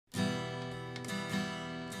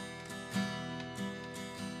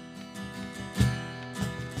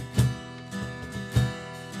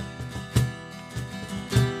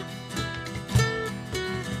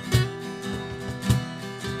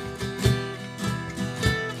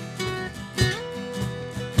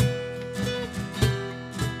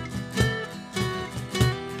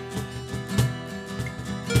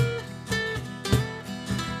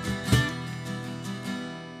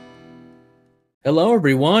Hello,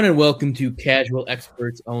 everyone, and welcome to Casual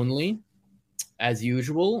Experts Only. As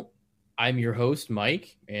usual, I'm your host,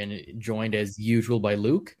 Mike, and joined as usual by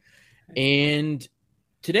Luke. And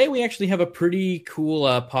today we actually have a pretty cool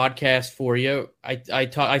podcast for you.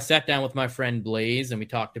 I sat down with my friend Blaze, and we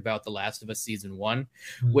talked about The Last of Us Season 1,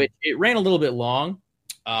 which it ran a little bit long,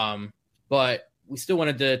 but we still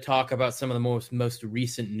wanted to talk about some of the most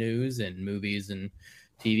recent news and movies and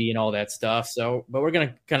TV and all that stuff. But we're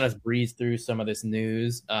gonna kind of breeze through some of this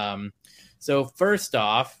news. So first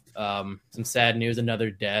off, some sad news: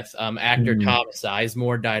 another death. Actor Thomas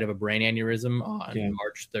Sizemore died of a brain aneurysm on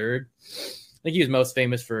March 3rd. I think he was most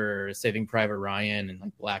famous for Saving Private Ryan and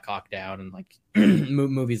like Black Hawk Down and like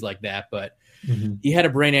movies like that. But he had a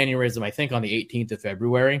brain aneurysm, I think, on the 18th of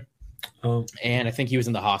February. And I think he was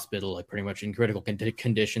in the hospital, like pretty much in critical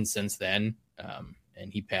condition since then.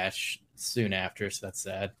 And he passed soon after, so that's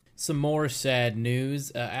sad. Some more sad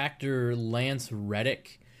news. Actor Lance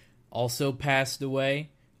Reddick also passed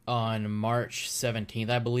away on March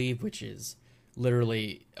 17th, I believe, which is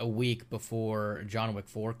literally a week before John Wick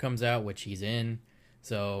 4 comes out, which he's in.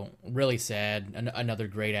 So really sad. Another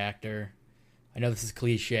great actor. I know this is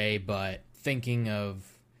cliche, but thinking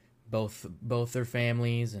of both their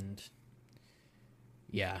families and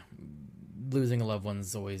losing a loved one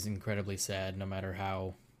is always incredibly sad, no matter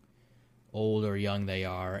how old or young they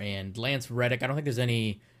are. And Lance Reddick, I don't think there's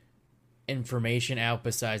any information out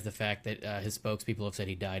besides the fact that his spokespeople have said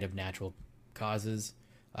he died of natural causes.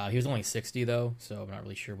 He was only 60 though, so I'm not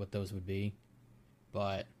really sure what those would be.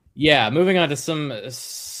 But yeah, moving on to some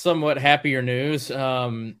somewhat happier news.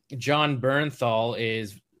 John Bernthal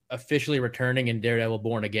is officially returning in Daredevil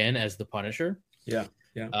Born Again as the Punisher. Yeah.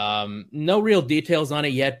 No real details on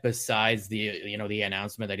it yet besides the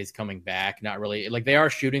announcement that he's coming back. Not really. Like, they are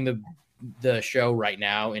shooting the show right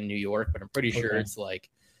now in New York, but I'm pretty sure it's like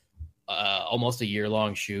almost a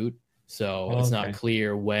year-long shoot. So it's not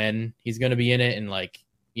clear when he's going to be in it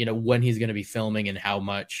and when he's going to be filming and how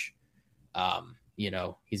much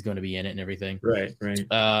he's going to be in it and everything. Right.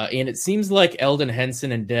 And it seems like Eldon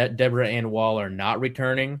Henson and Deborah Ann Wall are not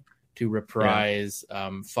returning to reprise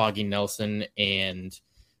Foggy Nelson and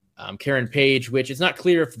Karen Page, which it's not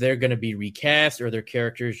clear if they're going to be recast or their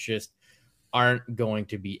characters just aren't going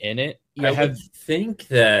to be in it. I would think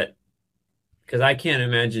that, because I can't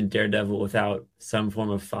imagine Daredevil without some form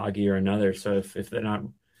of Foggy or another. So if they're not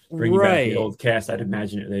bringing back the old cast, I'd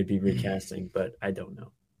imagine they'd be recasting, but I don't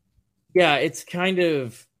know. Yeah, it's kind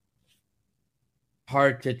of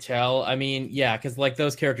hard to tell. I mean, because like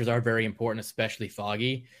those characters are very important, especially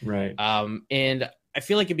Foggy. Right. And I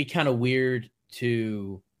feel like it'd be kind of weird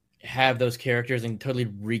to have those characters and totally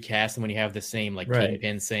recast them when you have the same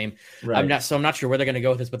Kingpin, same. Right. I'm not sure where they're going to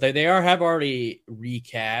go with this, but they have already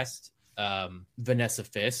recast Vanessa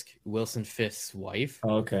Fisk, Wilson Fisk's wife.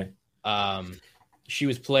 Oh, okay. She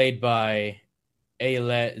was played by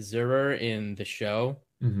Ayelet Zurer in the show,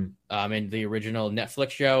 in the original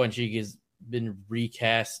Netflix show, and she has been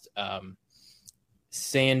recast.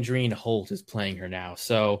 Sandrine Holt is playing her now.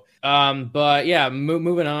 So, but yeah,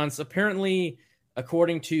 moving on. So apparently,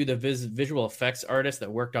 according to the visual effects artist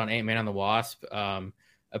that worked on Ant-Man and the Wasp,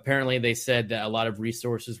 apparently they said that a lot of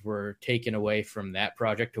resources were taken away from that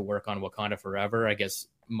project to work on Wakanda Forever. I guess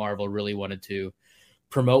Marvel really wanted to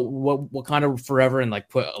promote Wakanda Forever and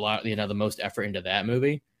put a lot, the most effort into that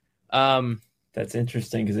movie. That's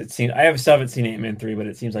interesting because I still haven't seen Ant-Man 3, but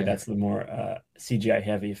it seems like that's the more CGI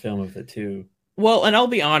heavy film of the two. Well, and I'll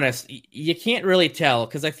be honest, you can't really tell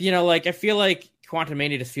because I feel like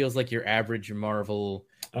Quantumania just feels like your average Marvel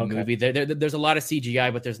movie. There's a lot of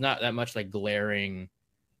CGI, but there's not that much glaring,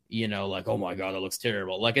 oh my god, that looks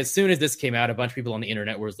terrible. As soon as this came out, a bunch of people on the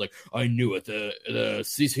internet was like, I knew it. The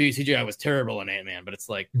CGI was terrible in Ant-Man, but it's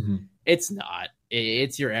it's not.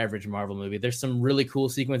 It's your average Marvel movie. There's some really cool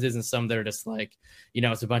sequences and some that are just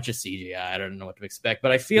it's a bunch of CGI. I don't know what to expect,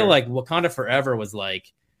 but I feel like Wakanda Forever was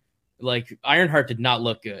like Ironheart did not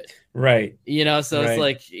look good. Right. So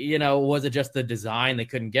it's was it just the design they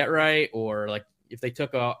couldn't get right? Or if they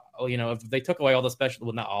took if they took away all the special,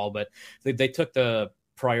 well, not all, but they took the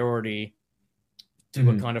priority to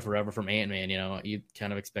Wakanda Forever from Ant-Man, you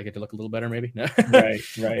kind of expect it to look a little better maybe. Right.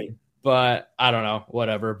 But I don't know,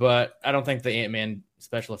 whatever. But I don't think the Ant-Man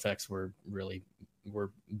special effects were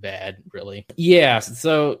bad, really. Yeah,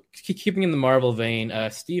 so keeping in the Marvel vein,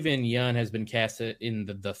 Steven Yeun has been cast in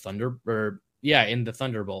the Thunderbolts.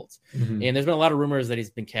 And there's been a lot of rumors that he's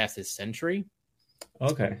been cast as Sentry.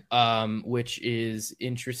 Okay. Which is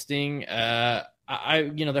interesting. That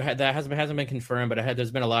hasn't been confirmed, but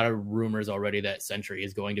there's been a lot of rumors already that Sentry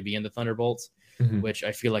is going to be in the Thunderbolts, which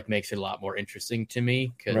I feel like makes it a lot more interesting to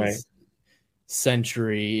me because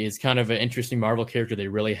Sentry is kind of an interesting Marvel character they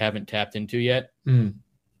really haven't tapped into yet. Mm.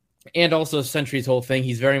 And also Sentry's whole thing,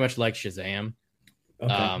 he's very much like Shazam.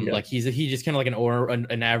 Okay, yeah. Like he's just kind of like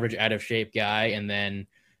an average out of shape guy, and then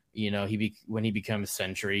when he becomes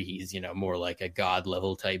Sentry, he's more like a god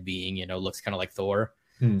level type being. Looks kind of like Thor.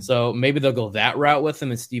 So maybe they'll go that route with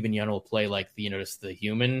him, and Steven Yeun will play like just the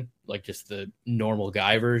human, like just the normal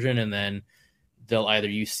guy version, and then they'll either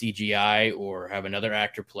use CGI or have another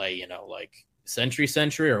actor play, like Sentry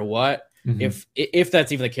or what. If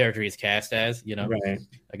that's even the character he's cast as, Right.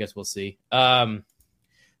 I guess we'll see.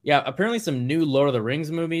 Yeah, apparently some new Lord of the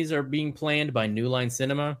Rings movies are being planned by New Line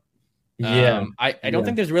Cinema. Yeah. I don't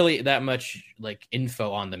think there's really that much like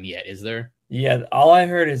info on them yet, is there? Yeah, all I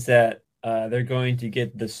heard is that they're going to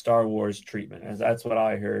get the Star Wars treatment, as that's what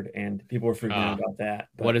I heard, and people were freaking out about that.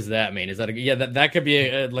 But what does that mean? Is that that could be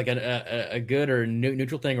a good or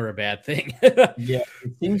neutral thing or a bad thing? Yeah,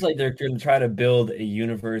 it seems like they're going to try to build a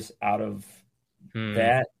universe out of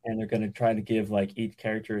that, and they're going to try to give like each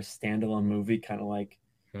character a standalone movie, kind of like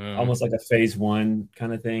almost like a phase 1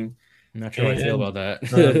 kind of thing. I'm not sure how I feel about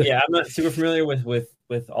that. Yeah, I'm not super familiar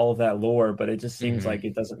with all of that lore, but it just seems like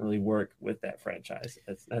it doesn't really work with that franchise.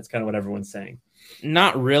 That's kind of what everyone's saying.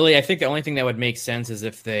 Not really. I think the only thing that would make sense is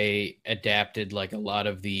if they adapted like a lot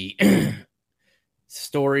of the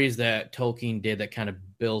stories that Tolkien did that kind of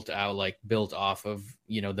built off of,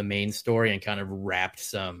 the main story and kind of wrapped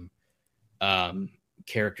some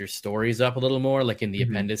character stories up a little more, like in the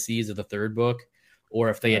appendices of the third book. Or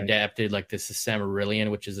if they adapted like this is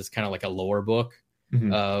Silmarillion, which is this kind of like a lore book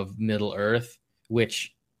of Middle Earth,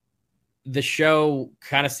 which the show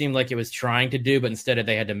kind of seemed like it was trying to do, but instead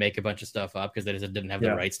they had to make a bunch of stuff up because they just didn't have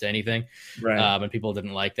the rights to anything. Right. And people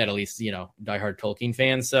didn't like that, at least, diehard Tolkien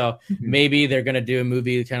fans. So maybe they're going to do a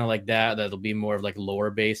movie kind of like that. That'll be more of like lore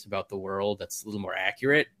based about the world. That's a little more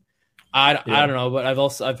accurate. I don't know, but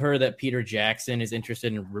I've heard that Peter Jackson is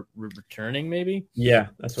interested in returning maybe. Yeah,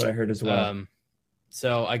 that's what I heard as well.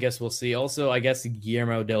 So I guess we'll see. Also, I guess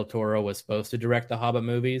Guillermo del Toro was supposed to direct the Hobbit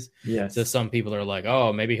movies. Yes. So some people are like,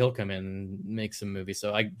 oh, maybe he'll come in and make some movies.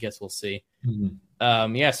 So I guess we'll see.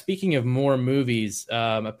 Yeah, speaking of more movies,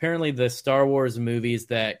 apparently the Star Wars movies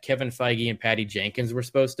that Kevin Feige and Patty Jenkins were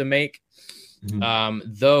supposed to make,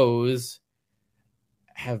 those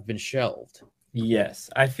have been shelved. Yes.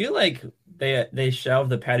 I feel like they shelved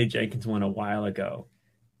the Patty Jenkins one a while ago.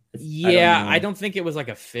 I don't think it was like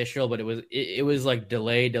official, but it was like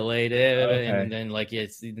delayed, and then like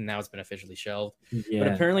now it's been officially shelved. But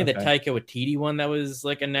apparently the Taika Waititi one that was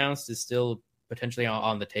like announced is still potentially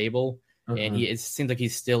on the table, and it seems like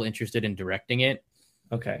he's still interested in directing it.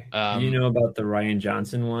 Okay. Do you know about the Rian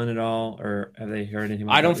Johnson one at all, or have they heard anything?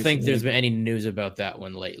 I don't think there's been any news about that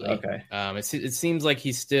one lately. Okay. It seems like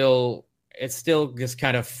it's still just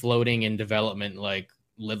kind of floating in development, like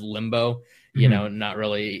limbo. Not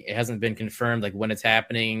really. It hasn't been confirmed like when it's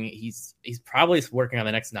happening. He's probably working on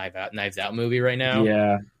the next Knives Out movie right now.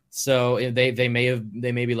 Yeah. So they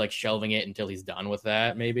may be like shelving it until he's done with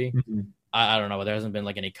that. Maybe I don't know, but there hasn't been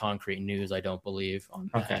like any concrete news. I don't believe on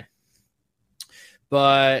that. Okay.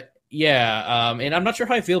 But yeah, and I'm not sure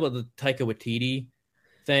how I feel about the Taika Waititi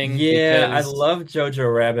thing. Yeah, I love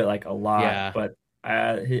Jojo Rabbit like a lot, but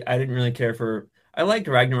I didn't really care for. I liked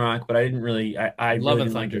Ragnarok, but I didn't really. I Love really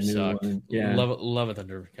and Thunder sucked. Yeah, Love and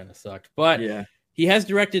Thunder kind of sucked. But he has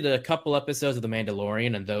directed a couple episodes of The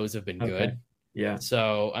Mandalorian, and those have been good. Yeah.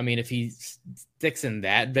 So I mean, if he sticks in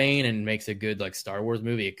that vein and makes a good like Star Wars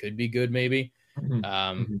movie, it could be good, maybe.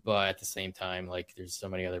 But at the same time, like there's so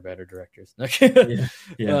many other better directors.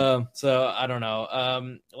 So I don't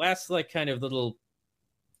know. Last like kind of little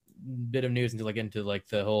bit of news into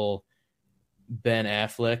the whole Ben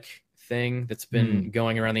Affleck thing that's been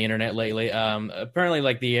going around the internet lately. Apparently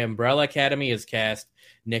like the Umbrella Academy has cast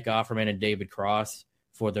Nick Offerman and David Cross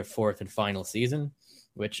for their 4th and final season,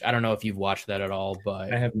 which I don't know if you've watched that at all,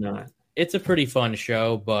 but I have not. It's a pretty fun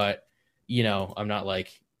show, but I'm not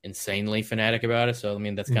like insanely fanatic about it. So I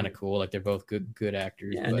mean that's kind of cool. Like they're both good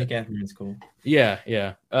actors. Yeah, Nick Offerman's cool.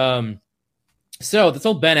 Yeah. So this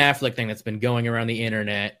whole Ben Affleck thing that's been going around the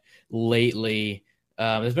internet lately.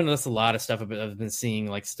 There's been a lot of stuff. I've been seeing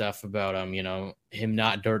like stuff about him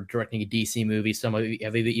not directing a DC movie. Some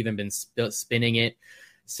have even been spinning it,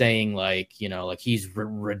 saying like he's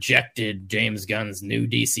rejected James Gunn's new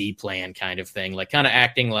DC plan, kind of thing. Like kind of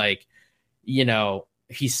acting like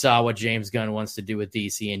he saw what James Gunn wants to do with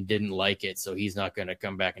DC and didn't like it, so he's not going to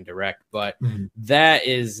come back and direct. But that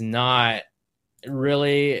is not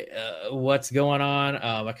really what's going on.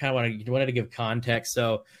 I kind of wanted to give context,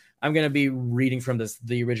 so. I'm going to be reading from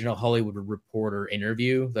the original Hollywood Reporter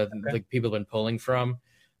interview that like people have been pulling from.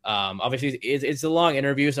 Obviously, it's a long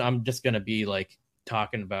interview, so I'm just gonna be like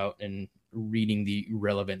talking about and reading the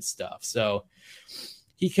relevant stuff. So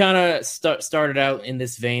he kind of started out in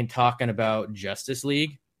this vein talking about Justice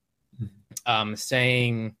League,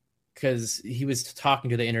 saying, because he was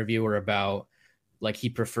talking to the interviewer about like he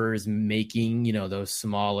prefers making, those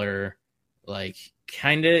smaller, like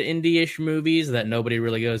kind of indie-ish movies that nobody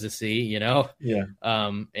really goes to see, Yeah.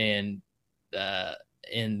 And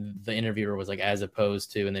the interviewer was like, as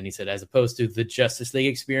opposed to, and then he said, as opposed to the Justice League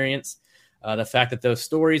experience, the fact that those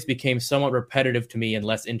stories became somewhat repetitive to me and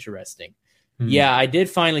less interesting. Yeah, I did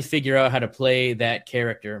finally figure out how to play that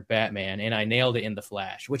character, Batman, and I nailed it in The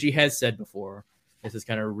Flash, which he has said before. This is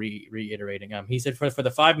kind of reiterating. He said, for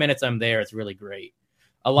the 5 minutes I'm there, it's really great.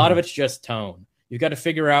 A lot of it's just tone. You've got to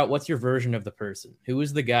figure out what's your version of the person. Who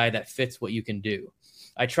is the guy that fits what you can do?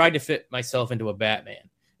 I tried to fit myself into a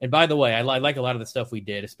Batman. And by the way, I like a lot of the stuff we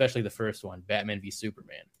did, especially the first one, Batman v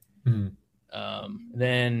Superman.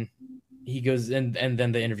 Then he goes, and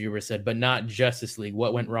then the interviewer said, but not Justice League.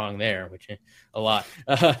 What went wrong there? Which a lot.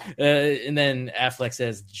 And then Affleck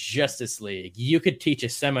says, Justice League. You could teach a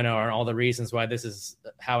seminar on all the reasons why this is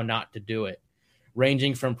how not to do it,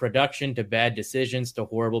 ranging from production to bad decisions to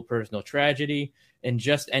horrible personal tragedy, and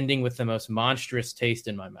just ending with the most monstrous taste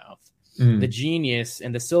in my mouth. The genius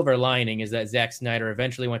and the silver lining is that Zack Snyder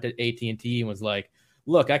eventually went to AT&T and was like,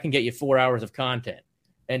 look, I can get you 4 hours of content.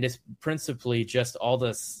 And it's principally just all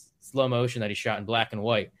the slow motion that he shot in black and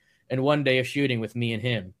white. And one day of shooting with me and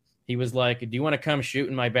him, he was like, do you want to come shoot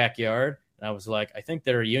in my backyard? And I was like, I think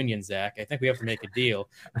they're a union, Zach. I think we have to make a deal.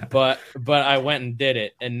 But I went and did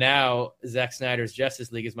it. And now Zack Snyder's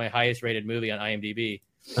Justice League is my highest rated movie on IMDb.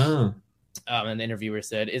 And the interviewer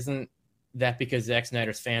said, isn't that because Zack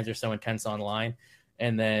Snyder's fans are so intense online?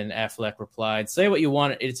 And then Affleck replied, say what you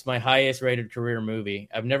want. It's my highest rated career movie.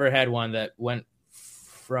 I've never had one that went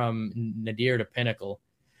from nadir to pinnacle.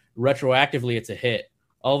 Retroactively, it's a hit.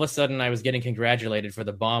 All of a sudden, I was getting congratulated for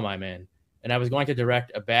the bomb I'm in. And I was going to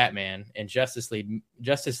direct a Batman, and Justice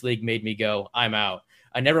League made me go, I'm out.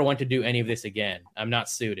 I never want to do any of this again. I'm not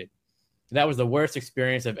suited. That was the worst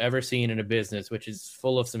experience I've ever seen in a business, which is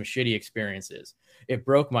full of some shitty experiences. It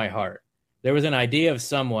broke my heart. There was an idea of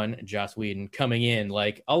someone, Joss Whedon, coming in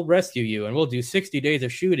like, I'll rescue you and we'll do 60 days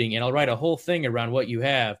of shooting and I'll write a whole thing around what you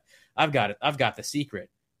have. I've got it. I've got the secret.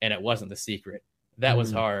 And it wasn't the secret. That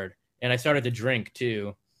was hard. And I started to drink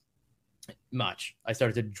too much. I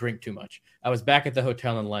started to drink too much. I was back at the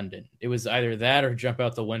hotel in London. It was either that or jump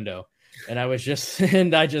out the window. And I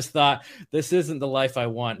just thought, this isn't the life I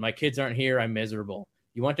want. My kids aren't here. I'm miserable.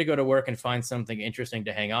 You want to go to work and find something interesting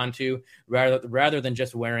to hang on to rather than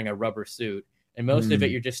just wearing a rubber suit. And most of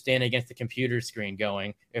it, you're just standing against the computer screen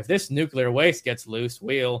going, if this nuclear waste gets loose,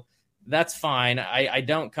 that's fine. I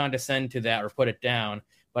don't condescend to that or put it down,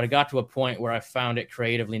 but I got to a point where I found it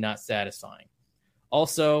creatively not satisfying.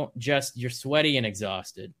 Also, just you're sweaty and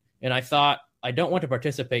exhausted. And I thought, I don't want to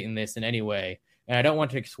participate in this in any way. And I don't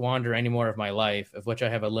want to squander any more of my life, of which I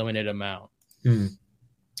have a limited amount.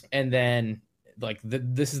 And then,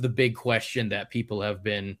 this is the big question that people have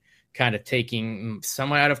been kind of taking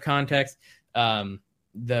somewhat out of context.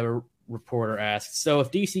 The reporter asked, so if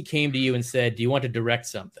DC came to you and said, do you want to direct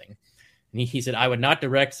something? And he said, I would not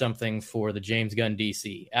direct something for the James Gunn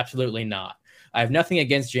DC. Absolutely not. I have nothing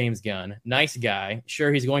against James Gunn. Nice guy.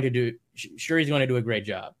 Sure, he's going to do a great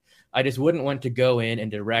job. I just wouldn't want to go in and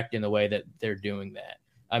direct in the way that they're doing that.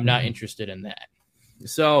 I'm not interested in that.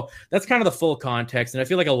 So that's kind of the full context. And I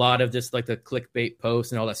feel like a lot of just like the clickbait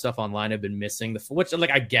posts and all that stuff online have been missing, which like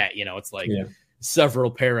I get, it's like several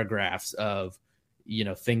paragraphs of,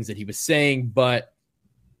 things that he was saying, but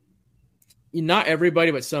not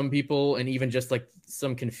everybody, but some people, and even just like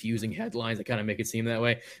some confusing headlines that kind of make it seem that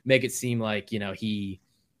way, make it seem like, he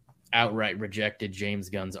outright rejected James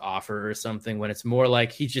Gunn's offer or something, when it's more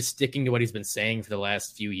like he's just sticking to what he's been saying for the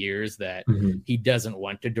last few years, that he doesn't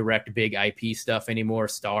want to direct big IP stuff anymore,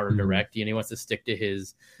 star or direct, and he wants to stick to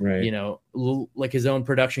his, like his own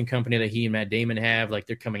production company that he and Matt Damon have. Like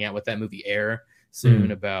they're coming out with that movie Air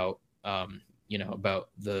soon about, about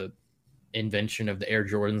the invention of the Air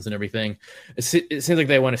Jordans and everything. It seems like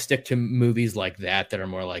they want to stick to movies like that are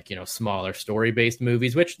more like, smaller story-based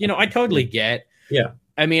movies, which, I totally get. Yeah.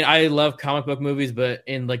 I mean, I love comic book movies, but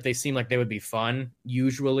they seem like they would be fun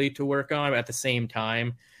usually to work on. But at the same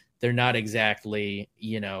time, they're not exactly,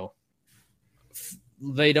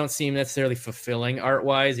 they don't seem necessarily fulfilling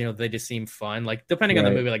art-wise. They just seem fun. Like depending on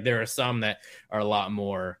the movie, like there are some that are a lot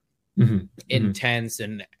more intense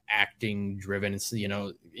and acting driven, you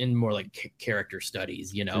know, in more like character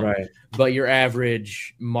studies, you know. Right. But your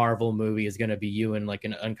average Marvel movie is going to be you in like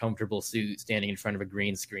an uncomfortable suit standing in front of a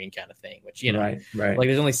green screen kind of thing, which, you know, right. like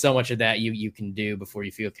there's only so much of that you can do before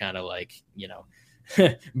you feel kind of like, you know,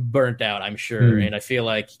 burnt out, I'm sure. And I feel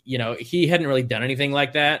like, you know, he hadn't really done anything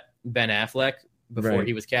like that, Ben Affleck, before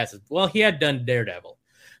he was cast. Well, he had done Daredevil.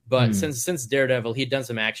 But since Daredevil, he'd done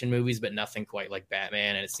some action movies, but nothing quite like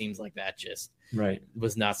Batman. And it seems like that just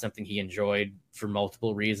was not something he enjoyed for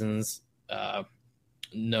multiple reasons.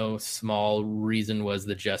 No small reason was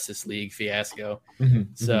the Justice League fiasco.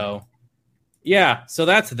 So, yeah, so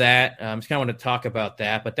that's that. Just kind of want to talk about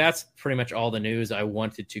that. But that's pretty much all the news I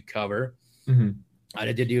wanted to cover.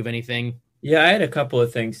 Did you have anything? Yeah, I had a couple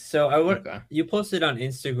of things. So you posted on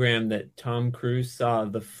Instagram that Tom Cruise saw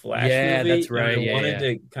the Flash movie. Yeah, that's right. I wanted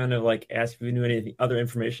to kind of like ask if you knew any other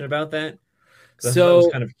information about that. So I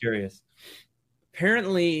was kind of curious.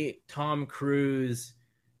 Apparently, Tom Cruise,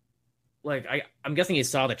 like I'm guessing he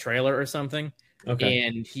saw the trailer or something. Okay.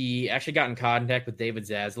 And he actually got in contact with David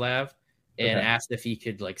Zaslav and asked if he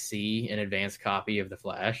could like see an advanced copy of the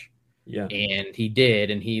Flash. Yeah. And he did,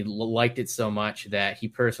 and he liked it so much that he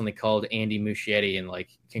personally called Andy Muschietti and like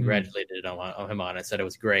congratulated him on it, said it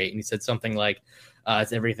was great. And he said something like,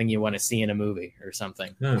 it's everything you want to see in a movie or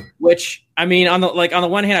something. Which, I mean, on the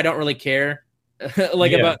one hand, I don't really care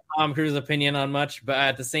about Tom Cruise's opinion on much, but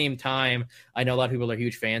at the same time, I know a lot of people are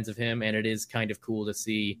huge fans of him, and it is kind of cool to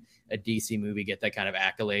see a DC movie get that kind of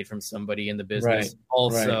accolade from somebody in the business.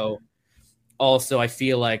 Also, I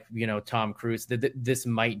feel like, you know, Tom Cruise, this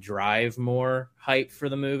might drive more hype for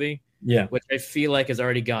the movie. Yeah. Which I feel like has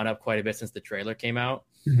already gone up quite a bit since the trailer came out.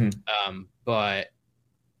 But,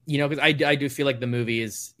 you know, because I do feel like the movie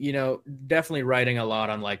is, you know, definitely riding a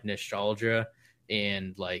lot on like nostalgia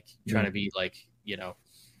and like trying to be like, you know,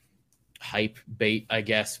 hype bait, I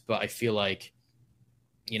guess. But I feel like,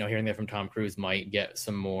 you know, hearing that from Tom Cruise might get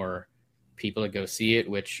some more people to go see it,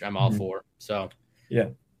 which I'm all for. So, yeah.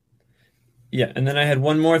 Yeah, and then I had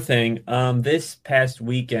one more thing. This past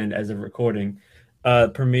weekend, as of recording,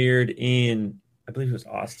 premiered in, I believe it was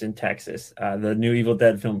Austin, Texas. The new Evil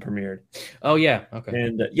Dead film premiered. Oh yeah, okay.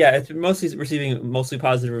 And it's receiving mostly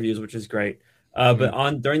positive reviews, which is great.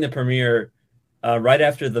 But during the premiere, right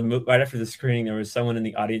after the screening, there was someone in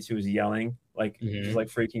the audience who was yelling, like just like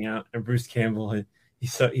freaking out. And Bruce Campbell,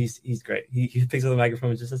 he's great. He picks up the microphone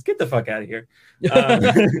and just says, "Get the fuck out of here." It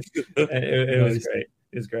was great.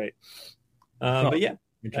 It was great. But yeah,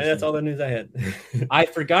 that's all the news I had. I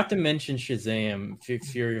forgot to mention Shazam,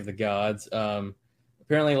 Fury of the Gods.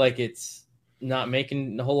 Apparently, like, it's not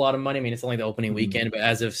making a whole lot of money. I mean, it's only the opening weekend, but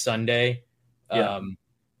as of Sunday,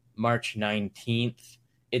 March 19th,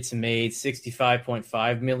 it's made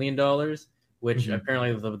 $65.5 million, which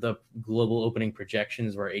apparently the global opening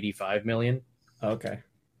projections were $85 million. Okay.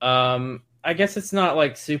 I guess it's not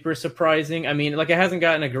like super surprising. I mean, like, it hasn't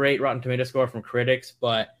gotten a great Rotten Tomato score from critics,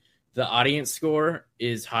 but the audience score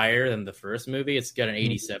is higher than the first movie. It's got an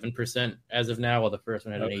 87% as of now, while the first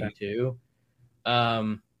one had an 82.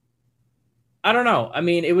 I don't know. I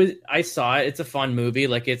mean, I saw it. It's a fun movie.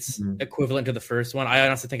 Like, it's equivalent to the first one. I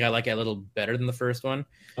honestly think I like it a little better than the first one.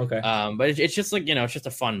 Okay. But it's just like, you know, it's just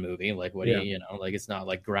a fun movie. Like, what do you know, like, it's not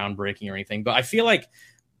like groundbreaking or anything, but I feel like,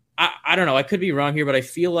 I don't know. I could be wrong here, but I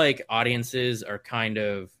feel like audiences are kind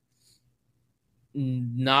of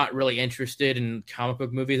not really interested in comic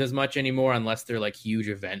book movies as much anymore, unless they're like huge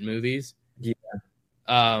event movies. Yeah.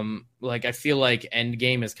 Like, I feel like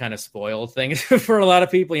Endgame has kind of spoiled things for a lot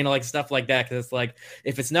of people, you know, like stuff like that. Cause it's like,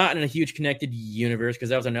 if it's not in a huge connected universe, cause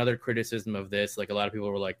that was another criticism of this. Like, a lot of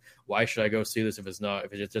people were like, why should I go see this if it's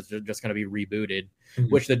just going to be rebooted,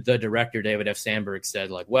 which the director, David F. Sandberg,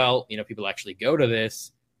 said, like, well, you know, people actually go to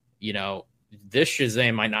this, you know, this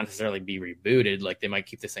Shazam might not necessarily be rebooted. Like, they might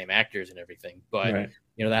keep the same actors and everything, but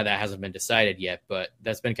you know, that hasn't been decided yet. But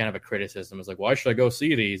that's been kind of a criticism. It's like, why should I go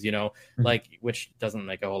see these? You know, like, which doesn't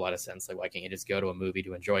make a whole lot of sense. Like, why can't you just go to a movie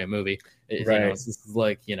to enjoy a movie? You know, it's just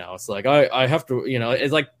like, you know, it's like, I have to, you know,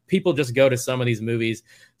 it's like people just go to some of these movies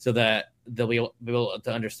so that they'll be able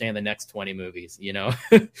to understand the next 20 movies, you know?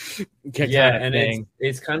 And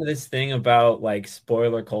it's kind of this thing about like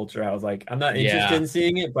spoiler culture. I was like, I'm not interested in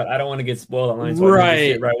seeing it, but I don't want to get spoiled online. So I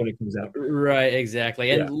see it right when it comes out. Right,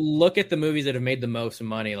 exactly. And look at the movies that have made the most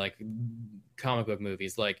money, like comic book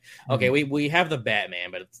movies. Like, okay, we have the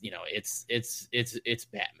Batman, but it's, you know, it's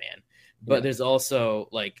Batman. But there's also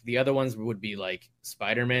like the other ones would be like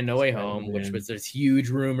Spider-Man No Way Home, which was there's huge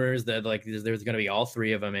rumors that like there's going to be all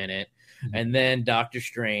three of them in it. And then Doctor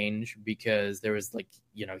Strange, because there was like,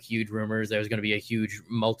 huge rumors there was going to be a huge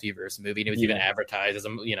multiverse movie. And it was even advertised as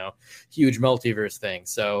a, huge multiverse thing.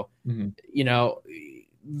 So,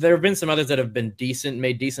 there have been some others that have been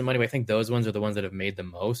made decent money, but I think those ones are the ones that have made the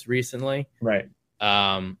most recently. Right.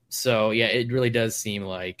 So yeah, it really does seem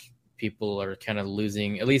like people are kind of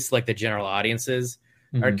losing, at least like the general audiences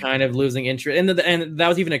are kind of losing interest. And that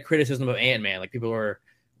was even a criticism of Ant-Man. Like people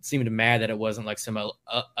seemed mad that it wasn't like some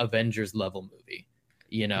Avengers level movie,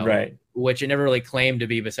 right? Which it never really claimed to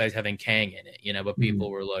be besides having Kang in it, but people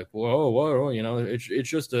were like, whoa, it's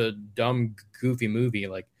just a dumb, goofy movie.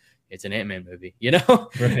 Like it's an Ant-Man movie,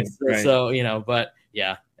 Right. So, but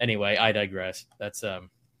yeah, anyway, I digress. That's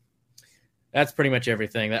pretty much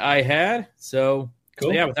everything that I had. So, cool.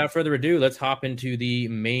 So yeah, without further ado, let's hop into the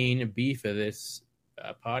main beef of this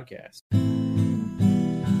podcast.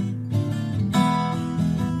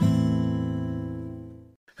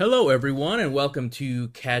 Hello, everyone, and welcome to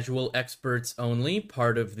Casual Experts Only,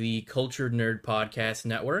 part of the Cultured Nerd Podcast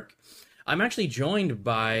Network. I'm actually joined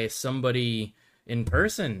by somebody in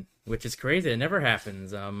person, which is crazy. It never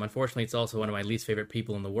happens. Unfortunately, it's also one of my least favorite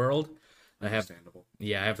people in the world. I have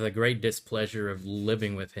the great displeasure of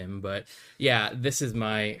living with him, but yeah, this is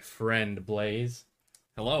my friend Blaze.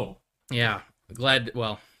 Hello. Yeah, glad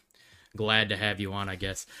to have you on, I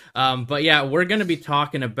guess. But yeah, we're going to be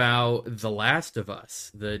talking about The Last of Us,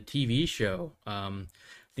 the TV show. I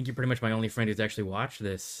think you're pretty much my only friend who's actually watched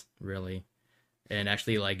this, really, and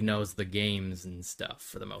actually like knows the games and stuff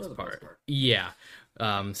for the most part. Yeah.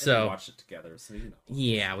 So we watched it together, so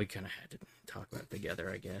yeah, we kind of had to talk about it together,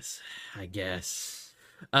 I guess.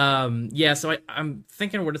 Yeah, so I'm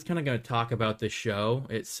thinking we're just kind of going to talk about the show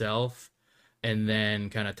itself, and then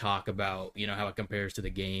kind of talk about how it compares to the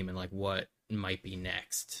game and like what might be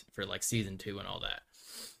next for like season 2 and all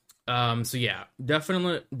that. So yeah,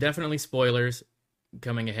 definitely spoilers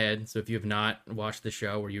coming ahead. So if you have not watched the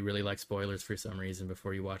show or you really like spoilers for some reason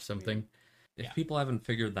before you watch something. If people haven't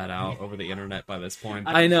figured that out over the internet by this point,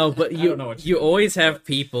 I know, but you always have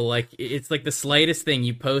people like it's like the slightest thing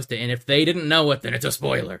you post it, and if they didn't know it, then it's a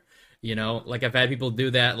spoiler. Like I've had people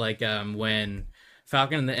do that, like when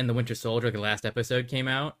Falcon and the Winter Soldier, like the last episode came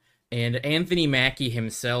out, and Anthony Mackie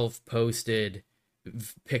himself posted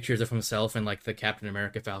pictures of himself in like the Captain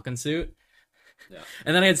America Falcon suit. Yeah.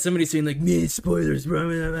 And then I had somebody saying like, "Man, spoilers,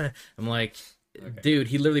 bro." I'm like, okay. Dude,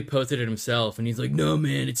 he literally posted it himself, and he's like, "No,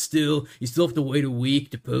 man, you still have to wait a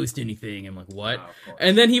week to post anything." I'm like, "What?"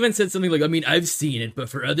 And then he even said something like, "I mean, I've seen it, but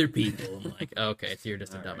for other people." I'm like, "Okay, so you're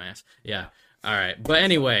just a dumbass." Right. Yeah. All right. But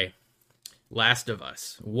anyway, Last of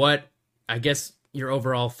Us. What, I guess, your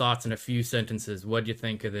overall thoughts in a few sentences. What do you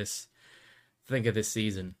think of this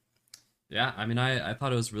season? Yeah, I mean, I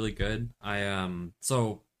thought it was really good.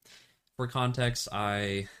 So for context,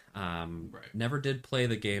 I never did play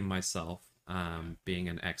the game myself. Being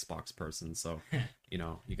an Xbox person, so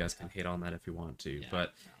you guys can hate on that if you want to, yeah,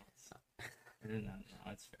 but no,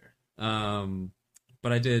 it's fair.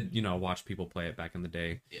 But I did, watch people play it back in the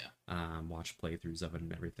day. Yeah. Watch playthroughs of it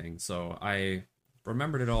and everything, so I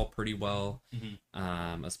remembered it all pretty well.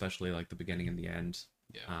 Especially like the beginning and the end.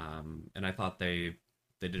 Yeah. And I thought they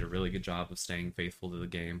did a really good job of staying faithful to the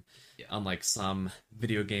game. Yeah. Unlike some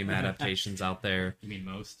video game adaptations out there. You mean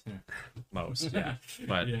most? Most, yeah.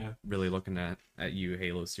 But yeah, really looking at you,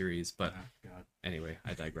 Halo series. But anyway,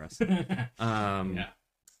 I digress. Yeah.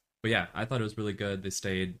 But yeah, I thought it was really good. They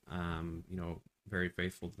stayed, very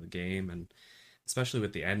faithful to the game, and especially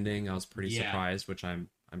with the ending, I was pretty surprised, which I'm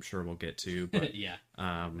sure we'll get to. But yeah,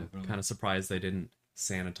 kind of surprised they didn't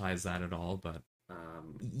sanitize that at all. But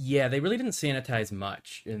yeah, they really didn't sanitize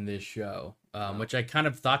much in this show, which I kind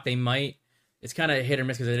of thought they might. It's kind of hit or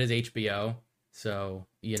miss because it is HBO, so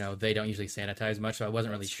they don't usually sanitize much. So I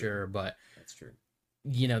wasn't really sure, but that's true.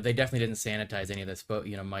 They definitely didn't sanitize any of this, but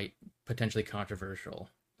might potentially controversial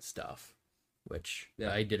stuff, which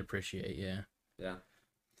I did appreciate. Yeah. Yeah,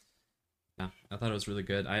 I thought it was really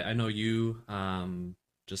good. I know you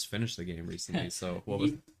just finished the game recently, so what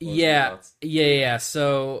was your thoughts? Yeah.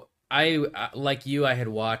 So I like you, I had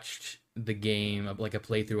watched the game, like a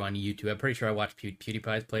playthrough on YouTube. I'm pretty sure I watched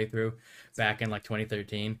PewDiePie's playthrough back in like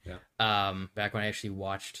 2013. Yeah. Back when I actually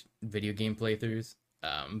watched video game playthroughs.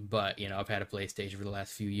 But I've had a PlayStation for the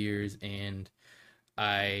last few years, and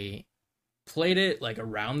I played it like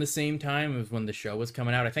around the same time as when the show was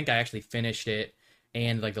coming out. I think I actually finished it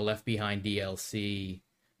and like the Left Behind DLC.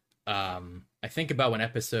 I think about when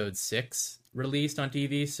episode 6 released on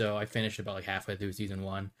TV, so I finished about like halfway through season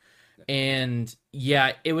 1. And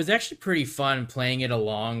yeah, it was actually pretty fun playing it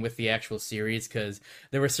along with the actual series because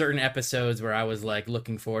there were certain episodes where I was like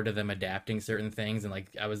looking forward to them adapting certain things and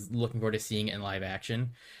like I was looking forward to seeing it in live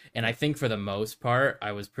action. And I think for the most part,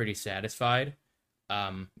 I was pretty satisfied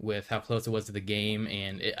with how close it was to the game,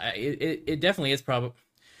 and it definitely is probably.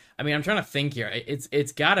 I mean, I'm trying to think here.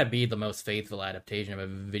 It's got to be the most faithful adaptation of a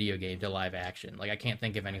video game to live action. Like I can't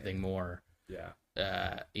think of anything more. Yeah.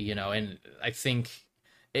 And I think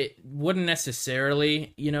it wouldn't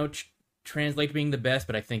necessarily, translate to being the best,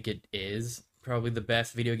 but I think it is probably the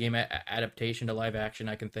best video game adaptation to live action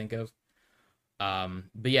I can think of.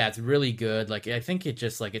 But yeah, it's really good. Like I think it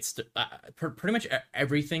just like it's pretty much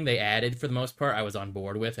everything they added for the most part I was on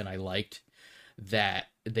board with, and I liked that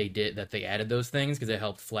they added those things because it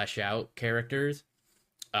helped flesh out characters.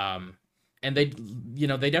 And they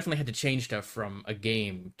definitely had to change stuff from a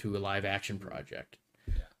game to a live action project.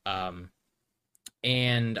 Yeah.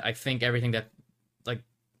 And I think everything that like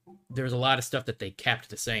there's a lot of stuff that they kept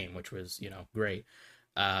the same, which was great.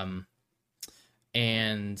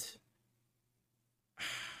 And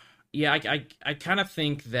yeah, I kind of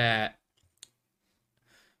think that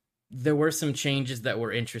there were some changes that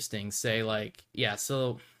were interesting. Say like, yeah,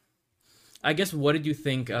 so I guess what did you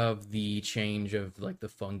think of the change of like the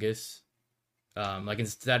fungus? Like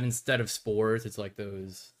instead of spores, it's like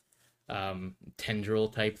those tendril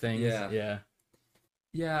type things.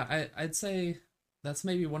 Yeah, I'd say that's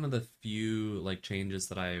maybe one of the few like changes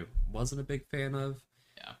that I wasn't a big fan of.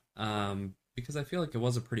 Yeah. Because I feel like it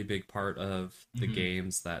was a pretty big part of the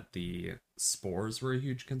games that the spores were a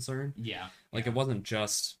huge concern. Yeah. Like it wasn't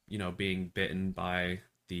just, being bitten by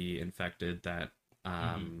the infected that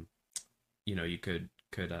you could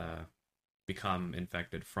become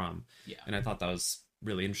infected from. Yeah. And I thought that was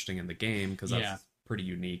really interesting in the game because that's pretty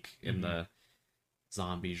unique in the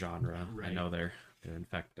zombie genre. Right. I know they're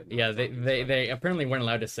infected. Yeah, they apparently weren't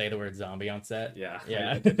allowed to say the word zombie on set. Yeah.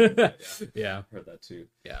 Yeah. Yeah. Heard that too.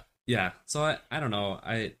 Yeah. Yeah. So I don't know.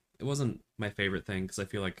 It wasn't my favorite thing because I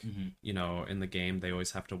feel like, in the game they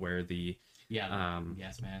always have to wear the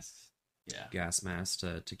gas masks. Yeah. Gas mask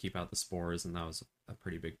to keep out the spores, and that was a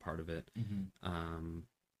pretty big part of it.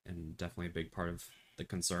 And definitely a big part of the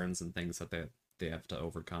concerns and things that they have to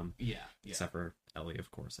overcome. Yeah. Except for Ellie,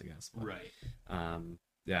 of course, I guess. But, right.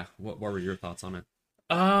 Yeah. What were your thoughts on it?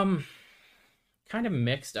 Kind of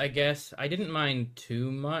mixed, I guess. I didn't mind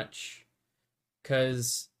too much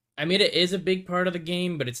because I mean it is a big part of the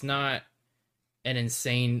game, but it's not an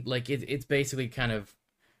insane like it's basically kind of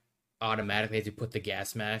automatically as you put the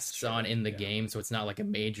gas masks on in the game, so it's not like a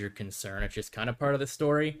major concern. It's just kind of part of the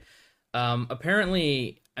story.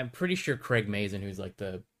 Apparently, I'm pretty sure Craig Mazin, who's like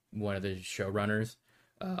one of the showrunners,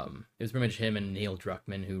 it was pretty much him and Neil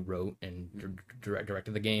Druckmann who wrote and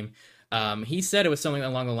directed the game. He said it was something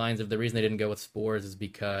along the lines of the reason they didn't go with spores is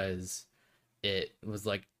because it was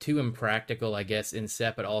like too impractical, I guess, in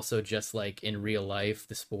set, but also just like in real life,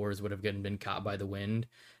 the spores would have been caught by the wind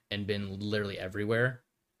and been literally everywhere.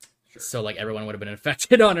 Sure. So like everyone would have been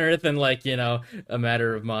infected on Earth in like, a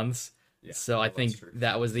matter of months. Yeah, so I think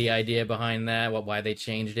that was the idea behind that, why they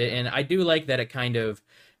changed it. And I do like that it kind of,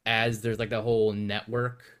 as there's like the whole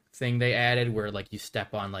network thing they added where like you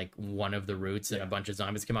step on like one of the roots and a bunch of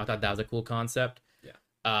zombies come out. I thought that was a cool concept.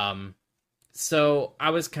 Yeah. So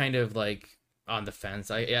I was kind of like on the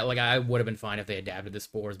fence. I would have been fine if they adapted the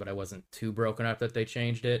spores, but I wasn't too broken up that they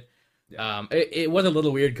changed it. Yeah. It was a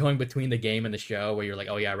little weird going between the game and the show where you're like,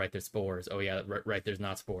 oh yeah, right, there's spores. Oh yeah, right, there's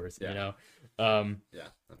not spores. Yeah.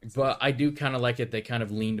 But I do kind of like it. They kind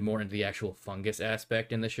of leaned more into the actual fungus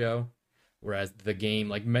aspect in the show, whereas the game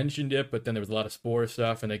like mentioned it, but then there was a lot of spore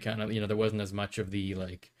stuff, and they kind of there wasn't as much of the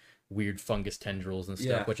like weird fungus tendrils and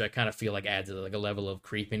stuff, which I kind of feel like adds like a level of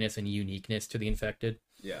creepiness and uniqueness to the infected.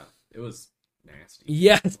 Yeah, it was nasty.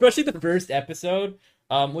 Yeah, especially the first episode.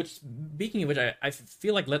 Which speaking of which, I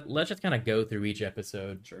feel like let's just kind of go through each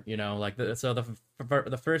episode. Sure. Like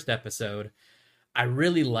the first episode, I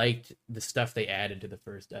really liked the stuff they added to the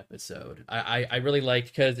first episode. I really liked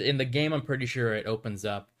because in the game, I'm pretty sure it opens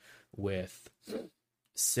up with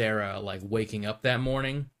Sarah like waking up that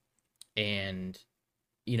morning, and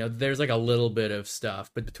there's like a little bit of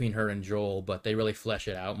stuff, but between her and Joel, but they really flesh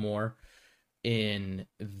it out more in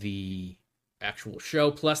the actual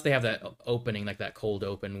show. Plus they have that opening, like that cold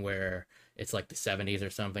open where it's like the 70s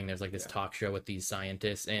or something. There's like this talk show with these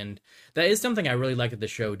scientists, and that is something I really like that the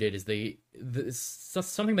show did. Is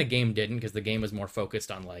something the game didn't, because the game was more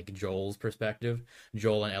focused on like Joel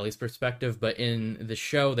and Ellie's perspective, but in the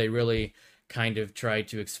show they really kind of tried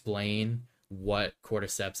to explain what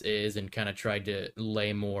cordyceps is and kind of tried to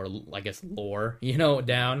lay more, I guess, lore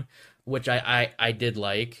down, which I did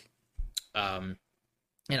like.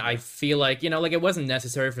 And I feel like, like it wasn't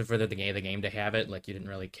necessary for the game to have it. Like you didn't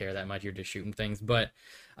really care that much. You're just shooting things. But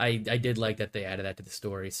I did like that they added that to the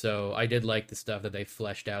story. So I did like the stuff that they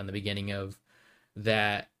fleshed out in the beginning of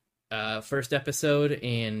that first episode.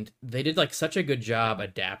 And they did like such a good job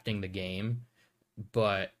adapting the game,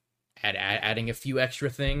 but adding a few extra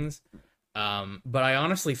things. But I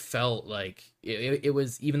honestly felt like it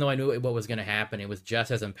was, even though I knew what was going to happen, it was just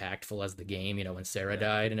as impactful as the game, when Sarah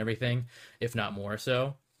died and everything, if not more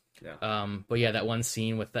so. Yeah. But yeah, that one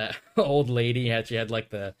scene with that old lady, she had like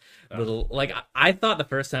the little, like, I thought the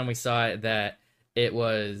first time we saw it that it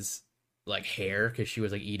was like hair because she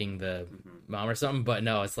was like eating the mom or something, but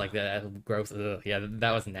no, it's like that gross. Ugh, yeah,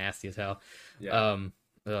 that was nasty as hell. Yeah.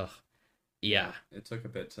 Ugh. Yeah. It took a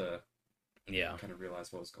bit to kind of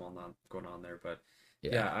realize what was going on there, but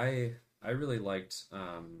I really liked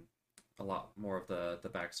a lot more of the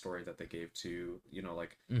backstory that they gave to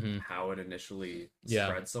like how it initially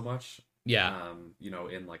spread so much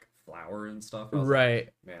in like flour and stuff. I was right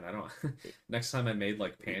like, man, I don't next time I made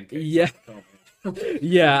like pancakes, yeah.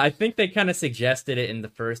 Yeah, I think they kind of suggested it in the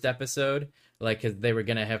first episode, like because they were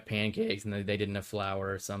gonna have pancakes and they didn't have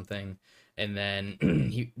flour or something, and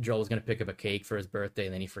then Joel was gonna pick up a cake for his birthday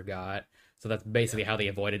and then he forgot. So that's basically how they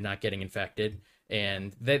avoided not getting infected.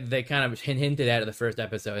 And they kind of hinted at it in the first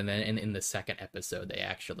episode, and then in the second episode, they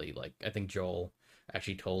actually, like, I think Joel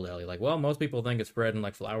actually told Ellie, like, well, most people think it's spread in,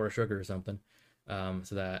 like, flour or sugar or something.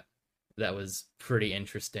 So that was pretty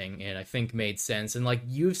interesting, and I think made sense. And like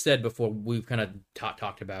you've said before, we've kind of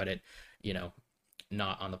talked about it,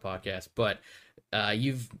 not on the podcast, but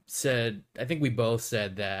you've said, I think we both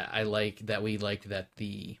said that we liked that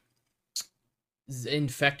the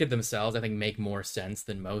infected themselves, I think, make more sense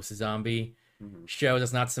than most zombie shows.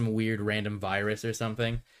 It's not some weird random virus or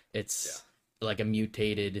something. It's like a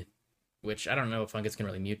mutated, which I don't know if fungus can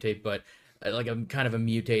really mutate, but like a kind of a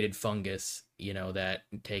mutated fungus, that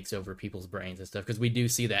takes over people's brains and stuff. Because we do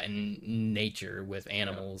see that in nature with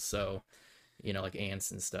animals, so like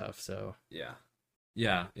ants and stuff. So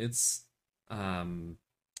yeah, it's I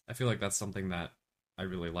feel like that's something that I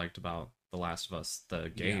really liked about The Last of Us,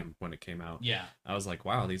 the game, when it came out. Yeah. I was like,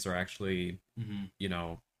 wow, these are actually,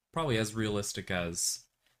 probably as realistic as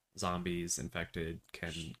zombies infected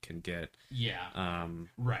can get. Yeah.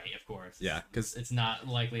 Right, of course. Yeah, because it's not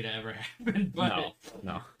likely to ever happen, but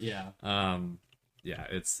no. Yeah. Yeah,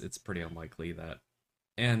 it's pretty unlikely that,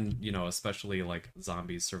 and especially like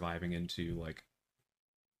zombies surviving into like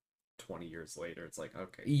 20 years later, it's like,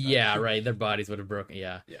 okay. Yeah, right. Their bodies would have broken.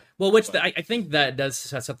 Yeah. Yeah. Well, I think that does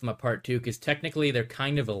set them apart too, because technically they're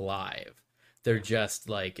kind of alive. They're just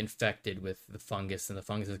like infected with the fungus, and the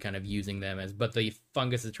fungus is kind of using them but the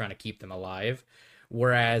fungus is trying to keep them alive.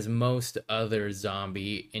 Whereas most other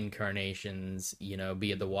zombie incarnations,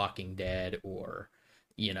 be it The Walking Dead or,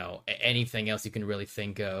 anything else you can really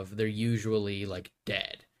think of, they're usually like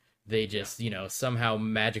dead. They just, somehow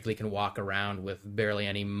magically can walk around with barely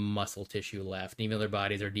any muscle tissue left, even though their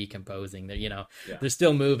bodies are decomposing. They're, they're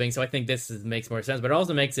still moving. So I think makes more sense, but it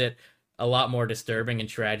also makes it a lot more disturbing and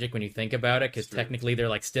tragic when you think about it, because technically they're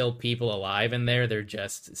like still people alive in there. They're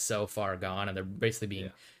just so far gone, and they're basically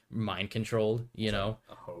being mind controlled. A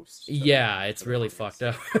host. Yeah, it's really fucked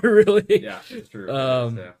up. Really. Yeah, it's true.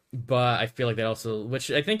 But I feel like that also,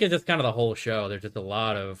 which I think is just kind of the whole show. There's just a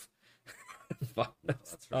lot of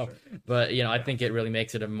that's for sure. But I think it really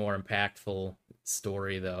makes it a more impactful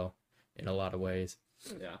story, though, in a lot of ways.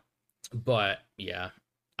 Yeah. But yeah,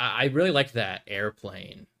 I really liked that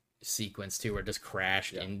airplane sequence too, where it just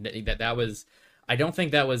crashed, and that was, I don't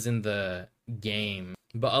think that was in the game,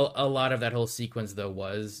 but a lot of that whole sequence though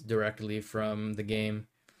was directly from the game.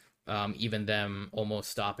 Even them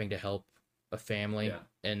almost stopping to help a family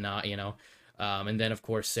and not, and then of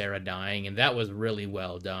course Sarah dying, and that was really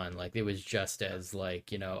well done. Like it was just as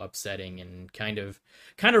like, upsetting and kind of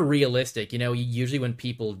realistic. Usually when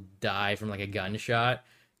people die from like a gunshot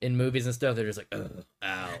in movies and stuff, they're just like,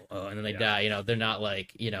 ow, and then they die. They're not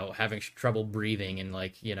like, having trouble breathing and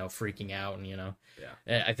like, freaking out, and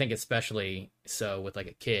I think especially so with like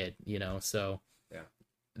a kid, so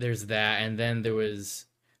there's that. And then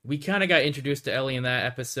we kind of got introduced to Ellie in that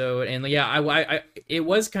episode, and I it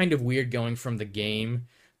was kind of weird going from the game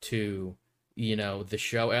to the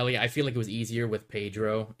show Ellie. I feel like it was easier with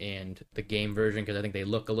Pedro and the game version, because I think they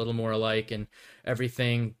look a little more alike and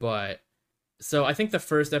everything. But so I think the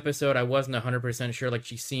first episode I wasn't 100% sure. Like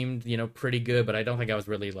she seemed pretty good, but I don't think I was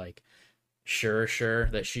really like sure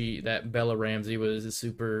that Bella Ramsey was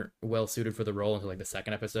super well suited for the role until like the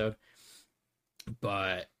second episode.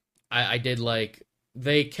 But I did like,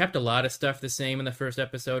 they kept a lot of stuff the same in the first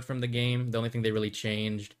episode from the game. The only thing they really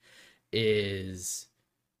changed is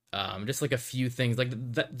just like a few things. Like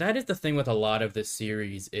that is the thing with a lot of this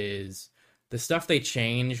series is the stuff they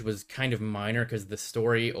changed was kind of minor because the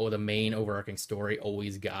story or the main overarching story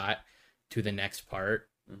always got to the next part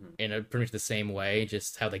in a pretty much the same way.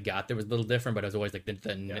 Just how they got there was a little different, but it was always like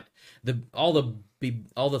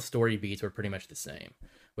all the story beats were pretty much the same,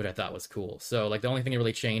 which I thought was cool. So like the only thing that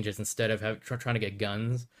really changed is instead of trying to get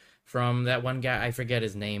guns from that one guy, I forget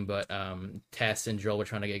his name, but Tess and Joel were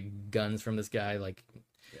trying to get guns from this guy, like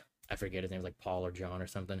I forget his name, like Paul or John or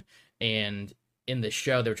something. And in the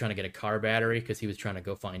show, they were trying to get a car battery because he was trying to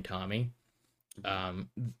go find Tommy.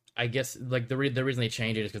 I guess like the reason they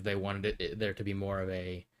changed it is because they wanted there to be more of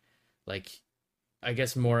a, like, I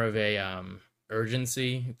guess more of a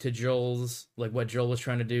urgency to Joel's, like what Joel was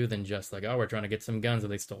trying to do than just like, oh, we're trying to get some guns that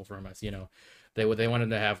they stole from us. You know, they wanted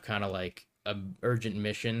to have kind of like a urgent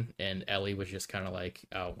mission, and Ellie was just kind of like,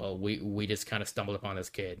 oh well, we just kind of stumbled upon this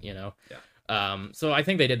kid, you know. So I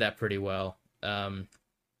think they did that pretty well.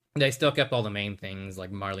 They still kept all the main things,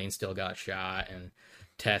 like Marlene still got shot, and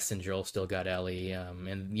Tess and Joel still got Ellie.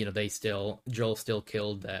 And you know, Joel still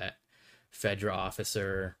killed that Fedra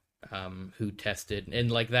officer who tested,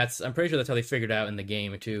 and like I'm pretty sure that's how they figured out in the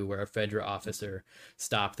game too, where a Fedra officer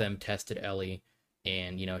stopped them, tested Ellie,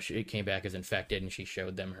 and you know she came back as infected, and she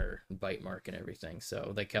showed them her bite mark and everything.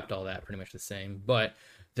 So they kept all that pretty much the same, but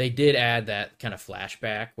they did add that kind of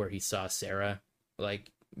flashback where he saw Sarah,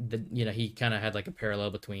 like he kind of had like a parallel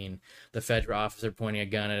between the Fedra officer pointing a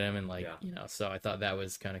gun at him and like you know. So I thought that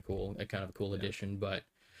was kind of cool, a kind of a cool addition. But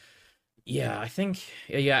yeah, I think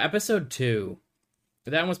episode 2,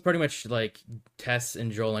 that one was pretty much like Tess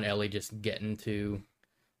and Joel and Ellie just getting to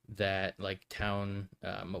that like town,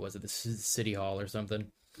 what was it, the city hall or something.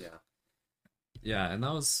 Yeah, and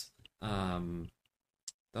that was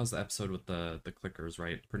the episode with the clickers,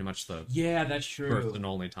 right? Pretty much the that's true, first and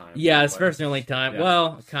only time. Yeah, it's first and only time.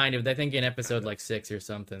 Well, kind of. I think in episode like 6 or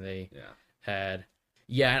something they had.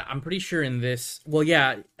 Yeah, I'm pretty sure in this. Well,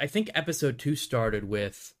 yeah, I think episode 2 started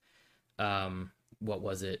with, what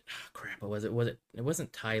was it? Oh, crap, what was it? It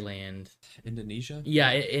wasn't Thailand. Indonesia.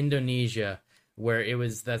 Yeah, Indonesia, where it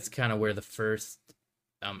was. That's kind of where the first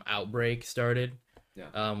outbreak started.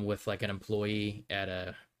 With like an employee at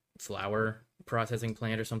a flower processing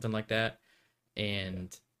plant or something like that,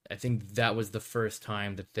 and I think that was the first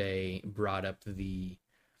time that they brought up the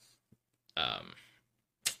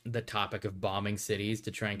topic of bombing cities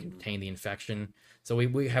to try and contain the infection. So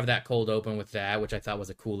we have that cold open with that, which I thought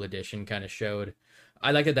was a cool addition. Kind of showed,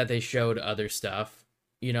 I liked it that they showed other stuff,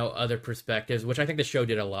 you know, other perspectives, which I think the show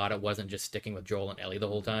did a lot. It wasn't just sticking with Joel and Ellie the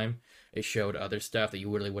whole time. It showed other stuff that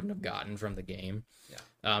you really wouldn't have gotten from the game.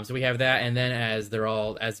 So we have that, and then as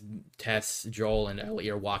Tess, Joel, and Ellie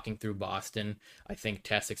are walking through Boston, I think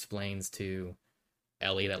Tess explains to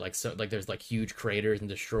Ellie that there's like huge craters and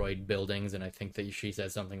destroyed buildings, and I think that she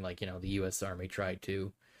says something like, you know, the U.S. Army tried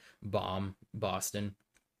to bomb Boston.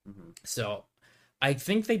 So I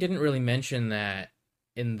think they didn't really mention that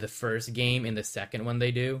in the first game. In the second one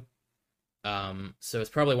they do. So it's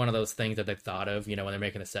probably one of those things that they thought of, you know, when they're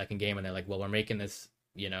making the second game, and they're like, well, we're making this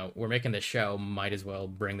show, might as well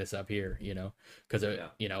bring this up here, you know, because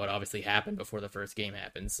you know, it obviously happened before the first game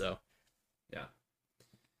happened. So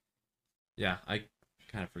I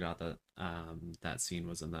kind of forgot that that scene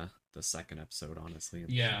was in the second episode, honestly,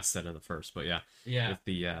 instead of the first. But with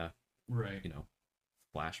the right, you know,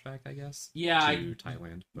 flashback, I guess, to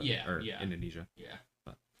Thailand, or Indonesia.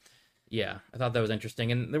 Yeah, I thought that was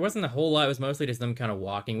interesting, and there wasn't a whole lot. It was mostly just them kind of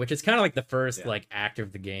walking, which is kind of like the first like act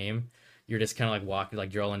of the game. You're just kind of like walking, like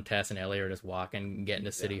Joel and Tess and Ellie are just walking, getting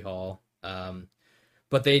to City Hall.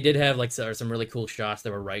 But they did have like some really cool shots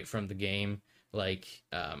that were right from the game, like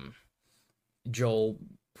Joel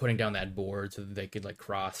putting down that board so that they could like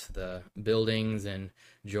cross the buildings, and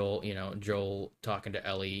Joel talking to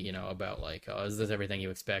Ellie, you know, about like, oh, is this everything you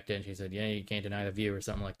expected? And she said, yeah, you can't deny the view, or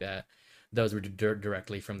something like that. Those were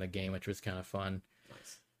directly from the game, which was kind of fun.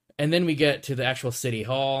 Nice. And then we get to the actual City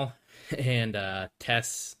Hall, and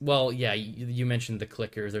Tess. Well, yeah, you mentioned the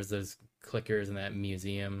clickers. There's those clickers in that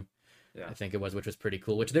museum. I think it was, which was pretty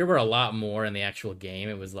cool. Which there were a lot more in the actual game.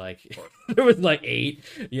 It was like there was like 8,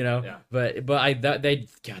 you know. But they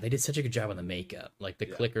did such a good job on the makeup. Like the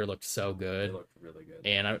clicker looked so good. It looked really good.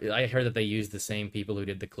 And I heard that they used the same people who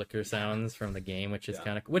did the clicker sounds from the game, which is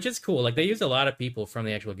which is cool. Like they used a lot of people from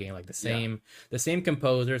the actual game, like the same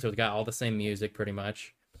composer, so it's got all the same music pretty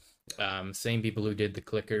much. Same people who did the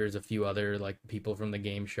clickers. A few other like people from the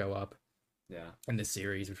game show up. In the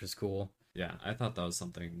series, which was cool. Yeah, I thought that was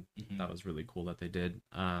something that was really cool that they did.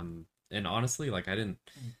 And honestly, like I didn't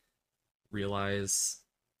realize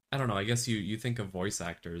I don't know. I guess you think of voice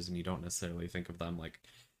actors and you don't necessarily think of them like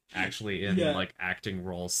actually in like acting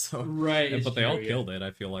roles. So right, but they all killed it.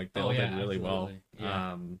 I feel like they all did really absolutely.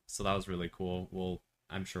 well. So that was really cool.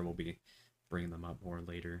 I'm sure we'll be bringing them up more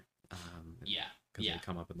later. Because they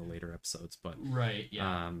come up in the later episodes. But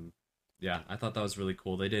yeah, I thought that was really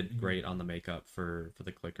cool. They did great on the makeup for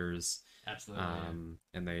the clickers. Absolutely.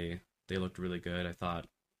 And they looked really good. I thought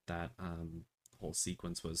that whole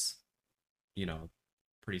sequence was,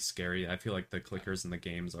 pretty scary. I feel like the clickers in the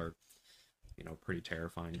games are, pretty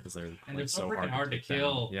terrifying because they're so hard to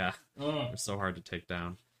kill. Down. Yeah, they're so hard to take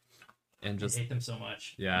down. And just I hate them so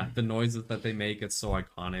much. Yeah, the noises that they make, it's so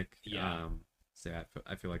iconic. Yeah. So yeah,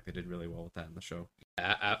 I feel like they did really well with that in the show.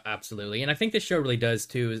 Absolutely, and I think this show really does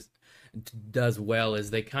well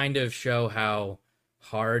is they kind of show how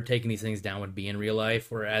hard taking these things down would be in real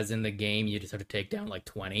life, whereas in the game you just have to take down like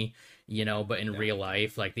 20, but in real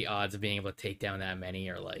life, like the odds of being able to take down that many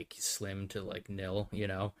are like slim to like nil.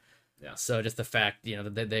 Yeah. So just the fact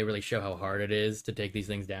that they really show how hard it is to take these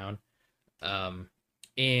things down.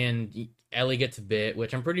 And Ellie gets bit,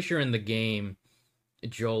 which I'm pretty sure in the game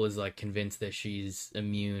Joel is like convinced that she's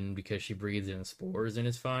immune because she breathes in spores and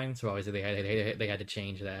is fine. So obviously they had to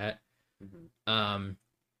change that. Mm-hmm.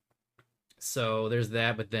 So there's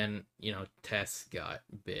that, but then Tess got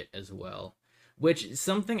bit as well, which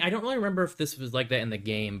something I don't really remember if this was like that in the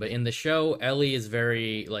game, but in the show Ellie is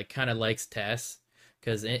very like kind of likes Tess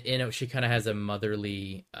because she kind of has a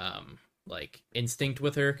motherly like instinct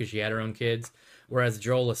with her because she had her own kids. Whereas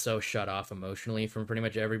Joel is so shut off emotionally from pretty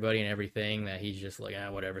much everybody and everything that he's just like,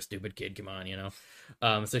 whatever, stupid kid, come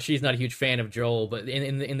on, So she's not a huge fan of Joel, but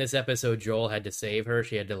in this episode, Joel had to save her.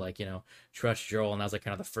 She had to like, trust Joel, and that was like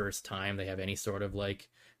kind of the first time they have any sort of like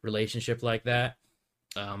relationship like that.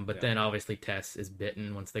 But then obviously Tess is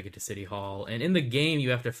bitten once they get to City Hall, and in the game you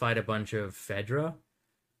have to fight a bunch of Fedra,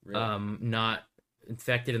 not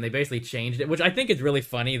infected, and they basically changed it, which I think is really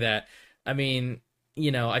funny. That I mean,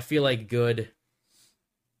 I feel like good,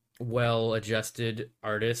 well-adjusted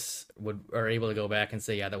artists are able to go back and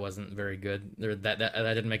say, yeah, that wasn't very good. That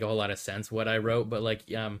didn't make a whole lot of sense what I wrote. But like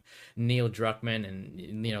Neil Druckmann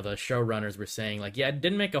and the showrunners were saying like, yeah, it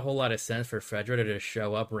didn't make a whole lot of sense for Fedra to just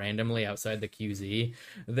show up randomly outside the QZ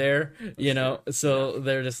there, So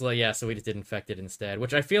they're just like, yeah, so we just did infect it instead,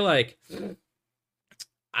 which I feel like.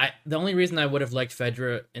 The only reason I would have liked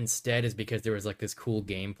Fedra instead is because there was like this cool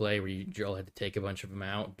gameplay where Joel had to take a bunch of them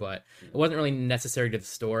out, but it wasn't really necessary to the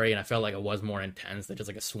story, and I felt like it was more intense that just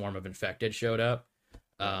like a swarm of infected showed up,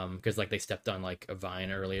 because like they stepped on like a vine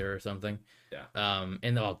earlier or something. Yeah.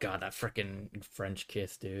 And oh god, that freaking French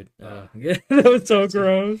kiss, dude. That was so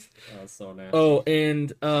gross. That was so nasty. Oh,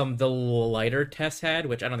 and the lighter Tess had,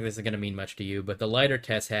 which I don't think this is going to mean much to you, but the lighter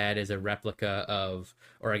Tess had is a replica of,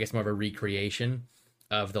 or I guess more of a recreation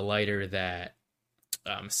of the lighter that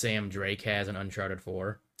Sam Drake has in Uncharted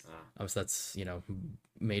 4. So that's,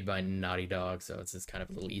 made by Naughty Dog, so it's just kind of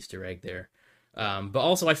a little Easter egg there. But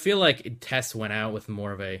also, I feel like Tess went out with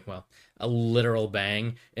more of a literal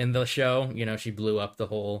bang in the show. She blew up the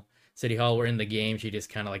whole City Hall, where in the game, she just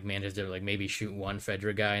kind of like manages to like maybe shoot one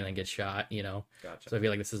Fedra guy and then get shot, Gotcha. So I feel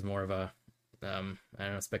like this is more of a, I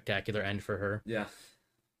don't know, spectacular end for her. Yeah.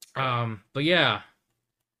 But yeah,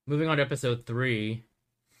 moving on to episode 3.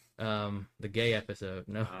 The gay episode.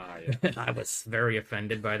 No, yeah. I was very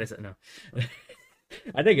offended by this. No,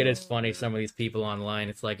 I think it is funny. Some of these people online,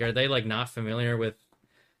 it's like, are they like not familiar with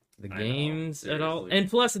the games at all? And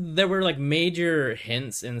plus, there were like major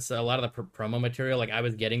hints in a lot of the promo material. Like, I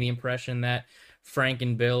was getting the impression that Frank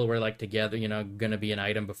and Bill were like together, gonna be an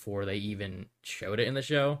item before they even showed it in the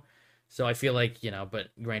show. So I feel like, but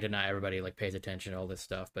granted, not everybody like pays attention to all this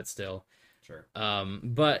stuff, but still. Sure.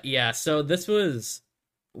 But yeah, so this was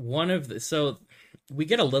so we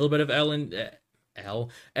get a little bit of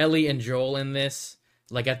Ellie and Joel in this,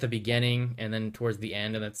 like at the beginning and then towards the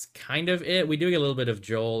end, and that's kind of it. We do get a little bit of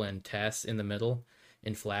Joel and Tess in the middle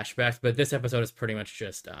in flashbacks, but this episode is pretty much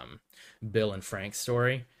just Bill and Frank's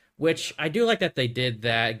story, which I do like that they did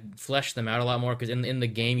that, flesh them out a lot more, because in the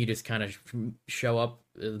game you just kind of show up,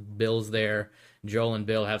 Bill's there, Joel and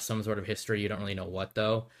Bill have some sort of history, you don't really know what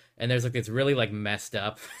though, and there's like this really like messed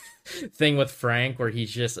up thing with Frank where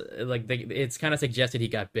he's just like it's kind of suggested he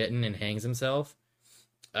got bitten and hangs himself,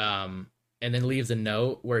 and then leaves a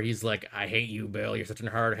note where he's like, I hate you, Bill, you're such a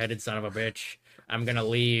hard-headed son of a bitch, I'm gonna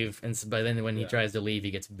leave. But then when he tries to leave,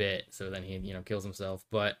 he gets bit, so then he kills himself.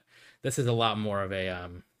 But this is a lot more of a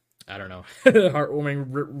I don't know, heartwarming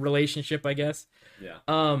relationship, I guess.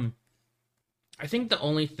 I think the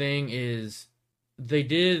only thing is they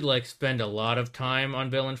did like spend a lot of time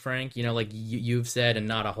on Bill and Frank, like you've said, and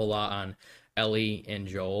not a whole lot on Ellie and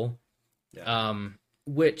Joel. Yeah.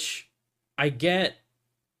 Which I get,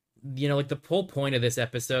 like the whole point of this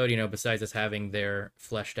episode, besides us having their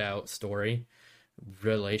fleshed out story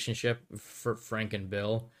relationship for Frank and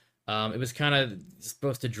Bill, it was kind of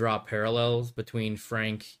supposed to draw parallels between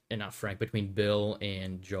between Bill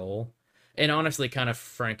and Joel. And honestly, kind of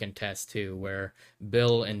Frank and Tess too, where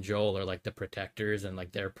Bill and Joel are like the protectors, and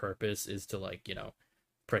like their purpose is to like,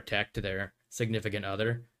 protect their significant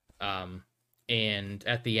other. Um, and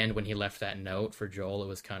at the end, when he left that note for Joel, it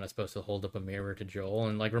was kind of supposed to hold up a mirror to Joel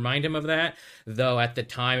and like remind him of that. Though at the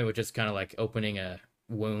time, it was just kind of like opening a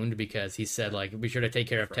wound because he said like, be sure to take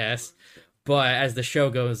care of Tess. But as the show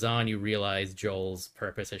goes on, you realize Joel's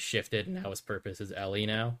purpose has shifted, and now his purpose is Ellie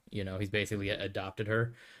now. He's basically adopted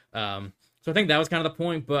her. So I think that was kind of the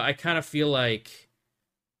point, but I kind of feel like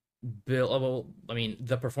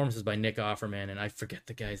the performance is by Nick Offerman, and I forget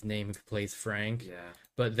the guy's name who plays Frank. Yeah.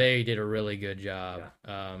 But they did a really good job.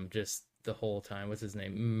 Just the whole time. What's his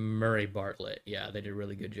name? Murray Bartlett. Yeah, they did a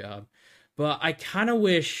really good job. But I kind of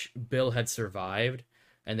wish Bill had survived,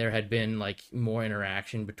 and there had been like more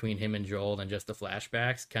interaction between him and Joel than just the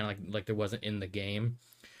flashbacks, kind of like there wasn't in the game.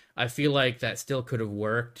 I feel like that still could have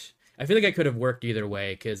worked. I feel like it could have worked either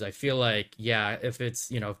way, because I feel like, yeah, if it's,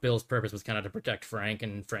 if Bill's purpose was kind of to protect Frank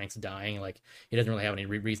and Frank's dying, like, he doesn't really have any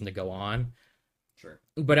reason to go on. Sure.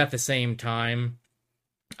 But at the same time,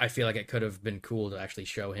 I feel like it could have been cool to actually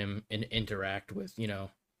show him and interact with,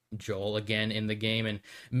 Joel again in the game, and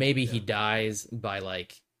maybe he dies by,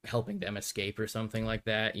 like, helping them escape or something like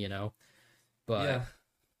that, But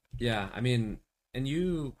yeah, I mean, and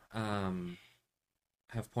you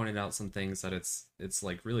have pointed out some things that it's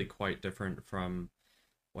like really quite different from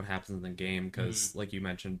what happens in the game, because like you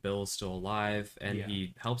mentioned, Bill's still alive, and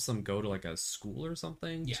he helps them go to like a school or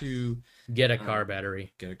something to get a car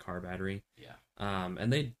battery. Yeah.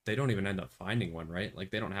 And they don't even end up finding one, right?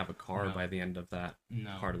 Like they don't have a car by the end of that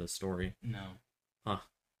part of the story. No. Huh.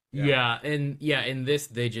 Yeah, and in this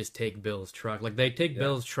they just take Bill's truck. Like they take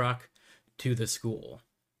Bill's truck to the school,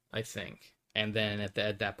 I think. And then at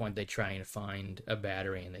that point they try and find a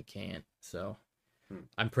battery and they can't. So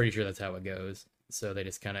I'm pretty sure that's how it goes. So they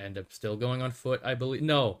just kind of end up still going on foot, I believe.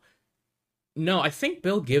 No, I think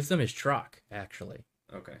Bill gives them his truck, actually.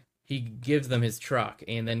 Okay. He gives them his truck,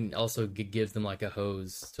 and then also gives them like a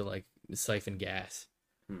hose to like siphon gas.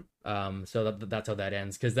 So that's how that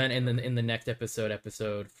ends. Because then in the next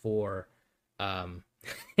episode 4,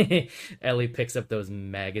 Ellie picks up those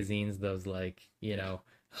magazines, those like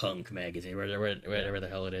hunk magazine, whatever the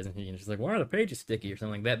hell it is, and she's like, "Why are the pages sticky?" or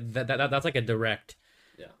something. That's like a direct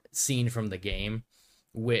scene from the game,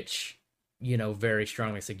 which very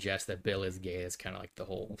strongly suggests that Bill is gay. Is kind of like the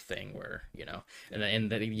whole thing where and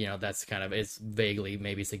that that's kind of, it's vaguely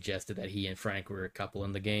maybe suggested that he and Frank were a couple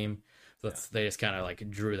in the game. So they just kind of like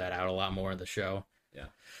drew that out a lot more in the show. Yeah.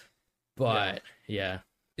 But yeah,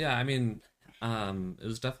 I mean, it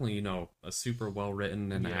was definitely a super well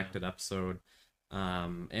written and acted episode.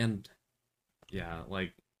 And yeah,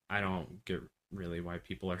 like I don't get really why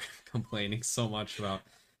people are complaining so much about.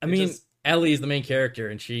 I mean, Ellie's the main character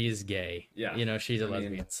and she's gay. Yeah. She's a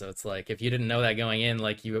lesbian. So it's like, if you didn't know that going in,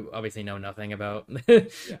 like you obviously know nothing about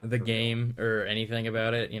the game or anything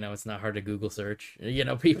about it. It's not hard to Google search,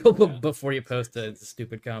 people before you post a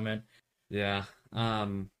stupid comment. Yeah. I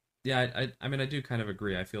mean, I do kind of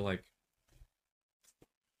agree. I feel like,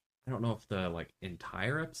 I don't know if the like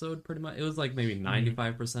entire episode, pretty much, it was like maybe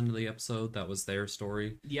 95% of the episode that was their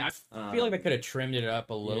story. Yeah, I feel like they could have trimmed it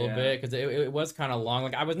up a little bit, because it was kind of long.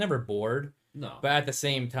 Like, I was never bored. No. But at the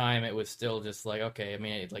same time, it was still just like, okay, I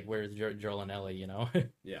mean, like, where's Joel and Ellie,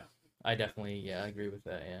 Yeah. I definitely, I agree with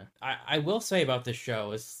that, yeah. I will say about this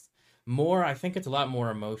show, is more, I think it's a lot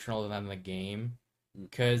more emotional than the game.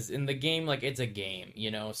 Because in the game, like, it's a game,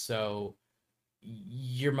 so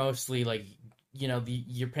you're mostly, like,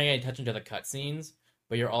 you're paying attention to the cutscenes,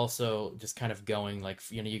 but you're also just kind of going, like,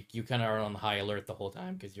 you kind of are on high alert the whole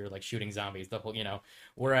time, because you're, like, shooting zombies the whole,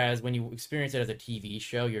 whereas when you experience it as a TV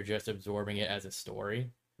show, you're just absorbing it as a story.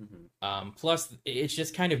 Plus, it's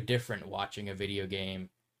just kind of different watching a video game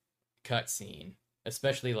cutscene,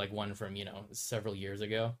 especially, like, one from, several years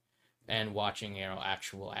ago, and watching,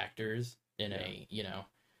 actual actors in a,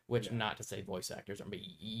 which, not to say voice actors, but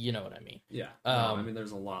you know what I mean. Yeah. I mean,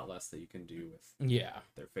 there's a lot less that you can do with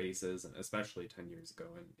their faces, and especially 10 years ago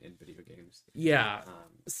in video games. Yeah.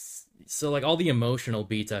 So, like, all the emotional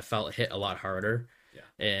beats I felt hit a lot harder. Yeah.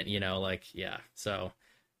 And, So,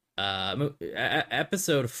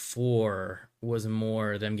 episode 4 was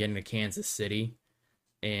more them getting to Kansas City,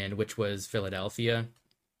 and which was Philadelphia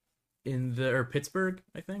or Pittsburgh,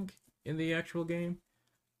 I think, in the actual game.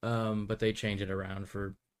 but they changed it around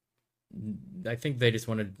for. I think they just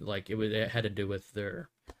wanted like it had to do with their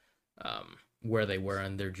where they were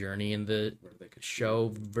on their journey in the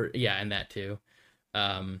show. Yeah, and that too.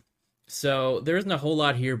 So there isn't a whole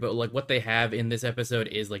lot here, but like what they have in this episode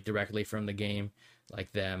is like directly from the game,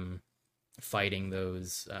 like them fighting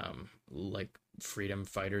those like freedom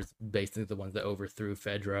fighters, basically the ones that overthrew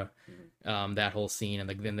Fedra. That whole scene, and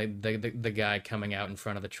then the guy coming out in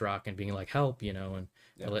front of the truck and being like, "Help," and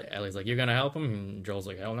Ellie's like, "You're gonna help him," and Joel's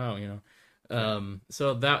like, "Hell no,"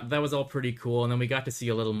 So that was all pretty cool, and then we got to see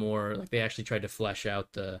a little more. Like they actually tried to flesh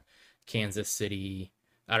out the Kansas City.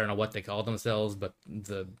 I don't know what they call themselves, but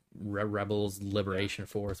the Rebels Liberation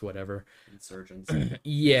Force, whatever. Insurgents.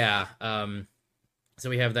 Yeah. So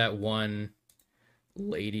we have that one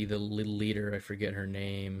lady, the leader, I forget her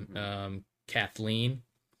name, Kathleen.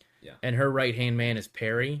 Yeah. And her right-hand man is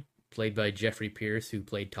Perry, played by Jeffrey Pierce, who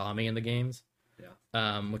played Tommy in the games.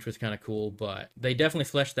 Yeah. Which was kind of cool, but they definitely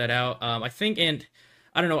fleshed that out. I think, and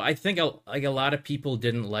I don't know, I think like a lot of people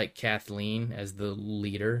didn't like Kathleen as the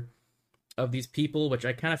leader of these people, which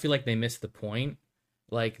I kind of feel like they missed the point.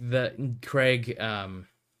 Like the Craig,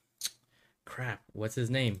 what's his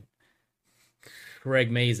name? Craig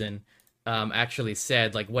Mazin, actually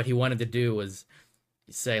said like what he wanted to do was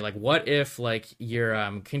say like, what if like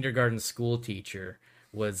your kindergarten school teacher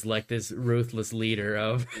was like this ruthless leader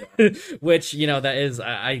of, which that is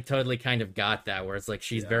I totally kind of got that, where it's like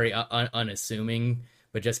she's very unassuming.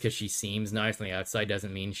 But just because she seems nice on the outside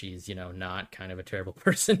doesn't mean she's, not kind of a terrible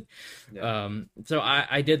person. Yeah. So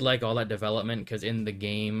I did like all that development, because in the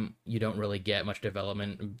game, you don't really get much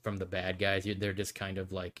development from the bad guys. They're just kind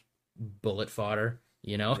of like bullet fodder,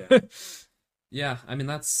 Yeah. Yeah, I mean,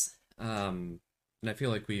 that's... and I feel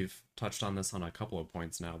like we've touched on this on a couple of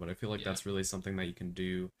points now, but I feel like that's really something that you can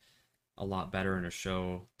do a lot better in a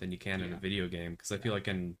show than you can in a video game. Because I feel like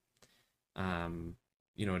in... in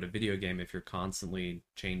a video game, if you're constantly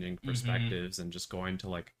changing perspectives and just going to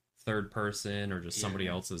like third person or just somebody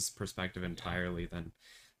else's perspective entirely, then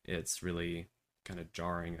it's really kind of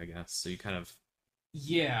jarring, I guess. So you kind of,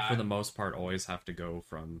 for the most part, always have to go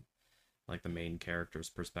from like the main character's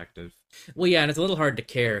perspective. Well, yeah, and it's a little hard to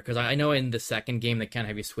care, because I know in the second game they kind of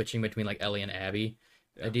have you switching between like Ellie and Abby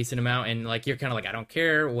a decent amount, and like you're kind of like, I don't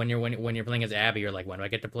care when you're playing as Abby, you're like, when do I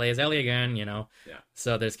get to play as Ellie again?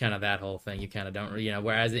 So there's kind of that whole thing. You kind of don't,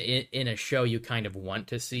 whereas in a show you kind of want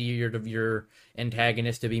to see your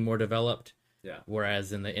antagonist to be more developed.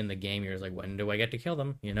 Whereas in the game you're like, when do I get to kill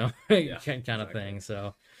them? Kind of thing.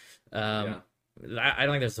 So I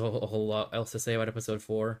don't think there's a whole lot else to say about episode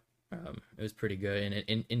 4. It was pretty good, and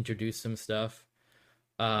it introduced some stuff.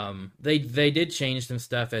 They did change some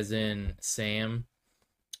stuff, as in Sam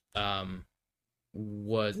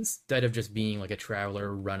was, instead of just being like a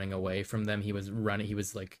traveler running away from them, he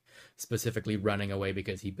was like specifically running away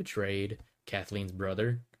because he betrayed Kathleen's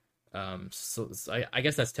brother. So I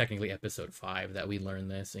guess that's technically episode 5 that we learn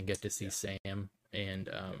this and get to see Sam and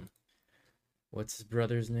what's his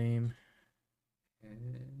brother's name?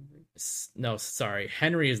 No, sorry,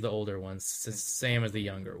 Henry is the older one. Sam is the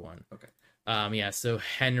younger one. Okay. So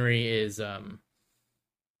Henry is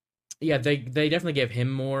they definitely gave him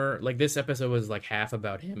more. Like this episode was like half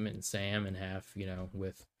about him and Sam and half,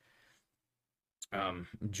 with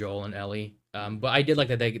Joel and Ellie. But I did like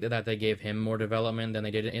that they gave him more development than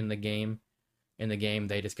they did in the game. In the game,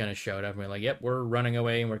 they just kind of showed up and were like, "Yep, we're running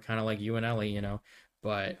away, and we're kind of like you and Ellie,"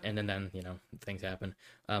 But and then things happen.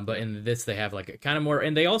 But in this, they have like kind of more,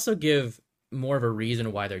 and they also give more of a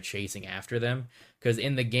reason why they're chasing after them, because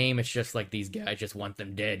in the game it's just like these guys just want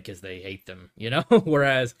them dead because they hate them,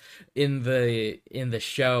 whereas in the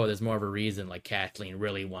show there's more of a reason. Like Kathleen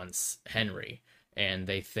really wants Henry, and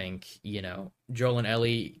they think Joel and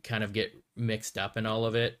Ellie kind of get mixed up in all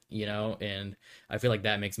of it, and I feel like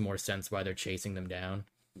that makes more sense why they're chasing them down.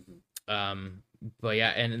 But yeah,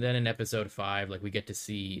 and then in episode 5, like we get to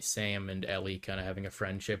see Sam and Ellie kind of having a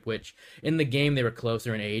friendship, which in the game they were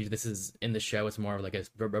closer in age. This is, in the show, it's more of like a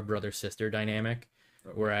brother-sister dynamic.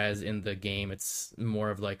 Whereas in the game it's more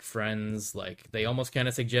of like friends. Like they almost kind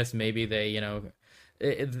of suggest maybe they,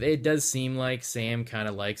 it does seem like Sam kind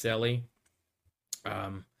of likes Ellie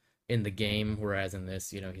in the game, whereas in this,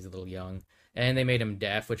 he's a little young. And they made him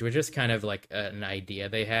deaf, which was just kind of like an idea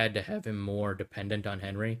they had to have him more dependent on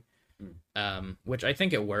Henry. Which I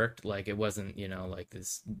think it worked. Like it wasn't, like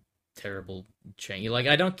this terrible change. Like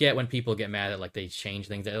I don't get when people get mad at like they change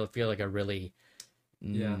things. I feel like a really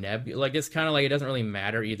like it's kind of like it doesn't really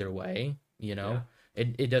matter either way.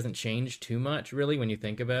 It doesn't change too much really when you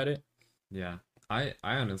think about it. Yeah, I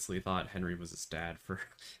honestly thought Henry was his dad for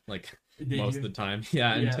like most of the time.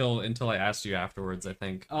 Yeah, until I asked you afterwards. I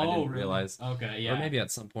think I didn't realize. Okay, yeah. Or maybe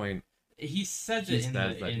at some point he says he it in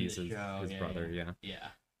says the, that in he's the show. his brother. Yeah. Yeah.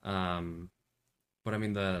 But I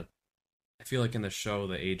mean I feel like in the show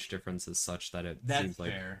the age difference is such that That's seems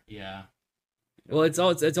like fair. Yeah. Well, it's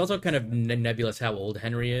also kind of nebulous how old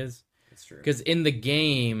Henry is. It's true. Because in the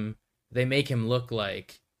game, they make him look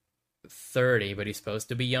like 30, but he's supposed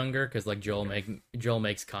to be younger. Because like Joel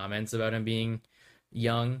makes comments about him being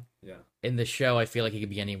young. Yeah. In the show, I feel like he could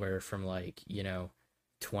be anywhere from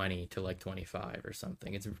 20 to 25 or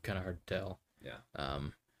something. It's kind of hard to tell. Yeah.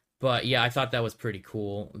 But yeah, I thought that was pretty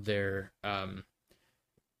cool.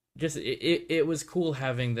 Just it was cool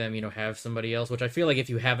having them, have somebody else, which I feel like if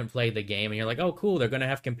you haven't played the game and you're like, oh cool, they're gonna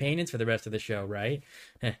have companions for the rest of the show, right?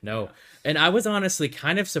 No. And I was honestly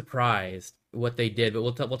kind of surprised what they did, but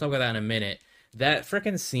we'll talk about that in a minute. That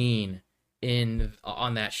freaking scene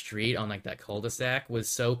on that street on like that cul-de-sac was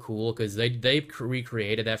so cool because they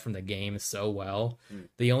recreated that from the game so well.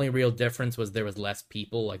 The only real difference was there was less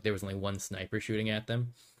people, like there was only one sniper shooting at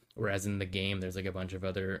them, whereas in the game there's like a bunch of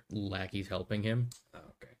other lackeys helping him. Oh,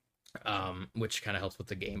 okay. Which kind of helps with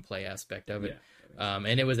the gameplay aspect of it. Yeah,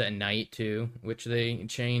 and it was at night too, which they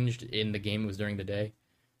changed. In the game it was during the day.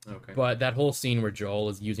 Okay. But that whole scene where Joel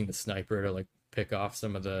is using the sniper to like pick off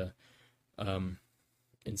some of the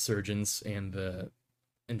insurgents and the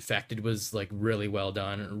infected was like really well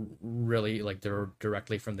done. Really like they're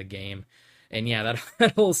directly from the game. And yeah,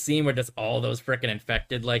 that whole scene where just all those freaking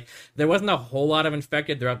infected, like there wasn't a whole lot of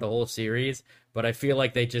infected throughout the whole series, but I feel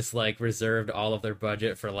like they just like reserved all of their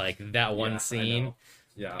budget for like that one scene.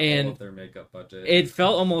 Yeah, and all of their makeup budget. It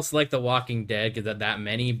felt almost like The Walking Dead because that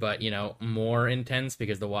many, but more intense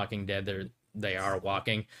because The Walking Dead they are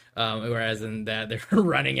walking, whereas in that they're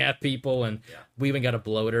running at people, and we even got a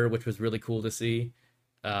bloater, which was really cool to see.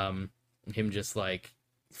 Him just like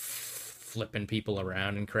flipping people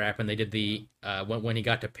around and crap, and they did the when he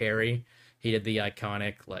got to Perry, he did the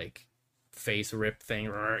iconic like face rip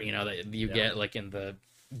thing, that you get like in the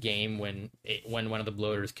game when one of the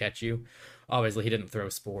bloaters catch you. Obviously, he didn't throw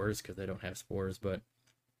spores because they don't have spores, but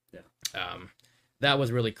that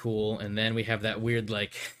was really cool. And then we have that weird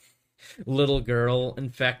like little girl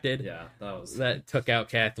infected. Yeah, that took out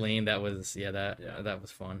Kathleen. That was that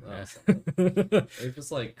was fun. It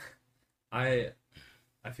was like I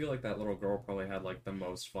feel like that little girl probably had like the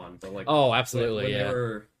most fun, but like absolutely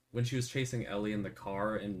when she was chasing Ellie in the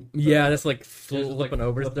car and that's like flipping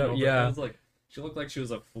over stuff. Yeah, it was like she looked like she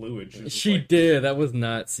was a fluid. She did. That was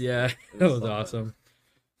nuts. Yeah, that was awesome.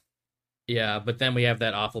 Yeah, but then we have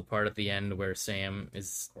that awful part at the end where Sam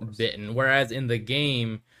is bitten. Whereas in the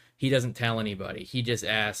game, he doesn't tell anybody. He just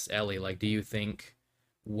asks Ellie, like, "Do you think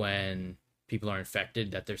when people are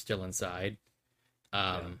infected that they're still inside?"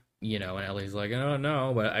 And Ellie's like, "Oh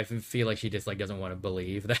no," but I feel like she just like doesn't want to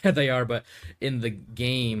believe that they are. But in the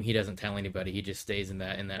game, he doesn't tell anybody. He just stays in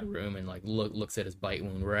that room and like looks at his bite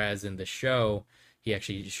wound. Whereas in the show, he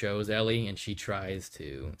actually shows Ellie, and she tries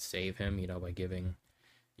to save him, by giving,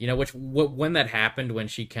 when that happened, when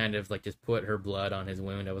she kind of like just put her blood on his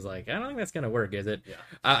wound, I was like, I don't think that's gonna work, is it? Yeah.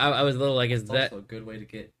 I was a little like, is it's that also a good way to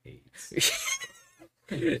get AIDS?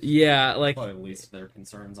 Yeah, like probably least their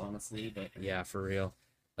concerns, honestly, but yeah, for real.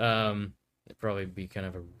 It'd probably be kind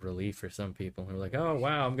of a relief for some people who are like, oh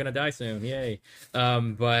wow, I'm gonna die soon, yay.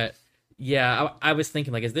 But yeah, I was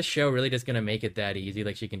thinking like, is this show really just gonna make it that easy?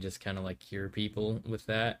 Like she can just kind of like cure people with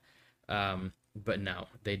that? But no,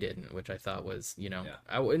 they didn't, which I thought was,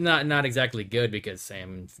 not exactly good because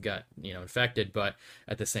Sam got infected, but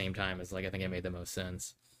at the same time, it's like I think it made the most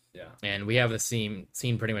sense. Yeah. And we have the scene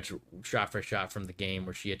pretty much shot for shot from the game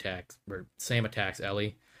where Sam attacks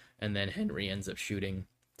Ellie, and then Henry ends up shooting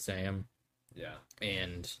Sam. Yeah.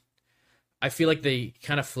 And I feel like they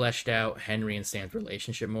kind of fleshed out Henry and Sam's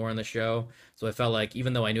relationship more in the show. So I felt like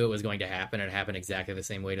even though I knew it was going to happen, it happened exactly the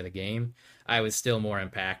same way to the game, I was still more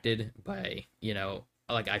impacted by,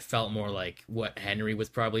 like I felt more like what Henry was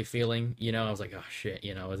probably feeling, I was like, oh shit,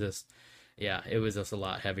 it was just a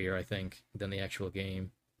lot heavier, I think, than the actual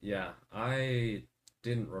game. Yeah, I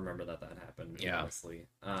didn't remember that happened, honestly.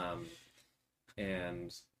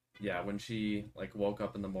 And yeah, when she like woke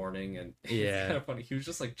up in the morning, and it's kind of funny, he was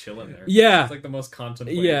just like chilling there. Yeah, it's like the most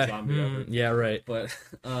contemplative zombie ever. Yeah, right. But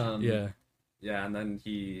and then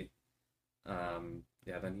he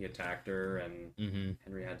then he attacked her, and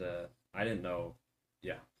Henry had to. I didn't know.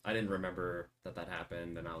 Yeah, I didn't remember that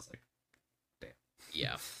happened, and I was like,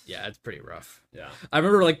 damn. Yeah, it's pretty rough. Yeah, I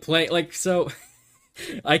remember like playing like so.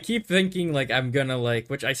 I keep thinking like I'm gonna like,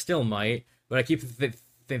 which I still might, but I keep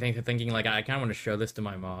thinking like I kind of want to show this to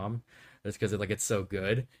my mom, just because it's so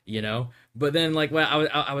good, you know. But then like when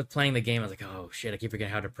I was playing the game, I was like, oh shit, I keep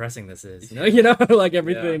forgetting how depressing this is, you know, like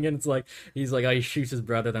everything, and it's like he's like, oh, he shoots his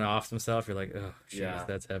brother, then offs himself. You're like, oh shit,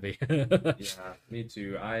 that's heavy. Yeah, me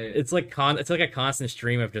too. It's like a constant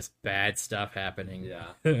stream of just bad stuff happening.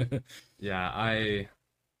 Yeah, yeah.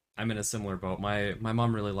 I'm in a similar boat. My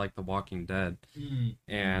mom really liked The Walking Dead,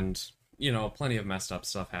 and you know, plenty of messed up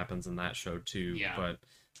stuff happens in that show too. Yeah. But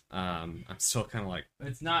I'm still kind of like,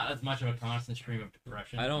 it's not as much of a constant stream of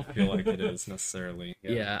depression. I don't feel like it is necessarily.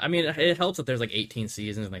 Yeah, I mean, it helps that there's like 18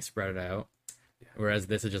 seasons and they spread it out, whereas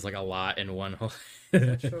this is just like a lot in one whole. Is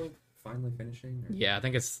that show finally finishing? Or? Yeah, I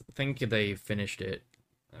think they finished it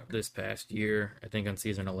this past year. I think on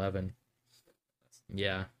season 11.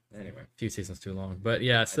 Yeah. Anyway, a few seasons too long, but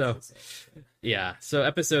yeah. So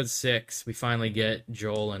episode 6, we finally get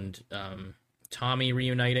Joel and Tommy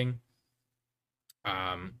reuniting.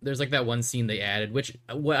 There's like that one scene they added, which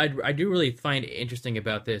what I do really find interesting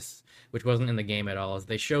about this, which wasn't in the game at all, is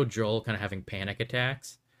they show Joel kind of having panic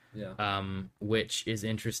attacks. Yeah. Which is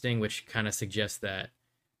interesting, which kind of suggests that,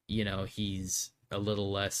 you know, he's a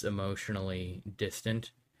little less emotionally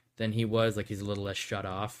distant than he was, like he's a little less shut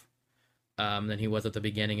off than he was at the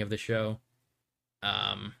beginning of the show.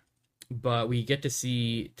 But we get to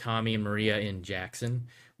see Tommy and Maria in Jackson,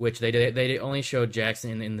 which they only showed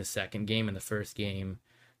Jackson in the second game. In the first game,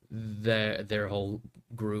 their whole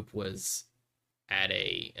group was at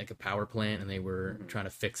a power plant and they were trying to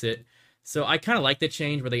fix it. So I kind of like the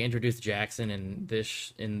change where they introduced Jackson in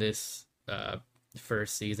this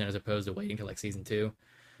first season as opposed to waiting till like season 2,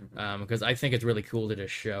 because I think it's really cool to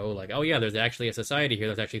just show like, oh yeah, there's actually a society here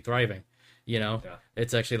that's actually thriving. You know,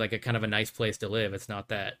 it's actually like a kind of a nice place to live. It's not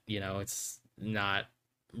that, you know, it's not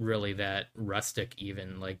really that rustic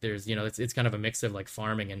even. Like there's, you know, it's kind of a mix of like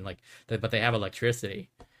farming and like that, but they have electricity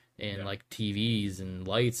and like TVs and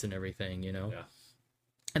lights and everything, you know. Yeah.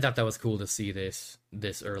 I thought that was cool to see this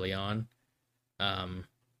early on.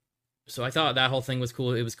 So I thought that whole thing was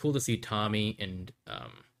cool. It was cool to see Tommy and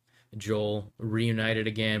Joel reunited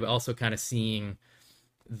again, but also kind of seeing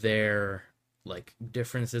their like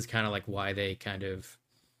differences, kind of like why they kind of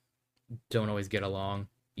don't always get along,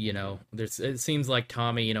 you know. It seems like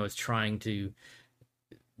Tommy, you know, is trying to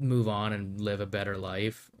move on and live a better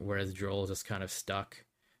life, whereas Joel is just kind of stuck,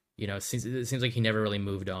 you know. It seems like he never really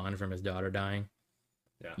moved on from his daughter dying,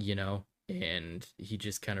 you know, and he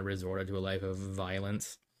just kind of resorted to a life of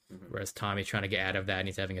violence, whereas Tommy's trying to get out of that and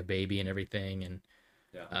he's having a baby and everything. And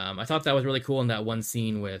I thought that was really cool in that one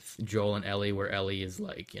scene with Joel and Ellie, where Ellie is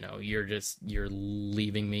like, you know, you're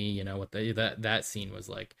leaving me, you know. What that scene was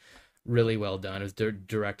like really well done. It was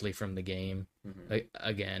directly from the game,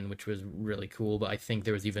 again, which was really cool. But I think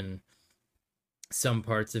there was even some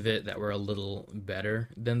parts of it that were a little better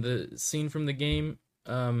than the scene from the game.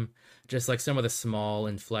 Just like some of the small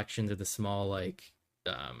inflections or the small like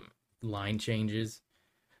line changes.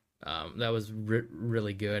 That was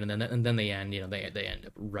really good, and then they end. You know, they end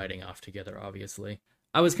up riding off together. Obviously,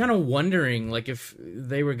 I was kind of wondering like if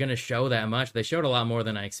they were gonna show that much. They showed a lot more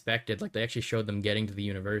than I expected. Like they actually showed them getting to the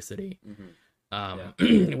university,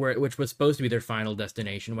 which was supposed to be their final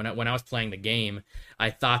destination. When I was playing the game,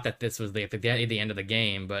 I thought that this was the end of the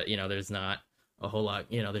game, but you know, there's not a whole lot.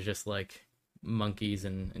 You know, there's just like monkeys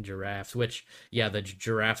and giraffes. Which the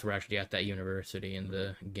giraffes were actually at that university in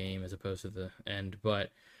the game as opposed to the end,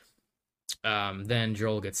 but. Then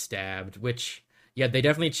Joel gets stabbed, which they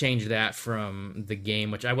definitely changed that from the game,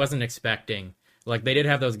 which I wasn't expecting. Like they did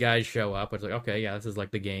have those guys show up, it's like, okay, this is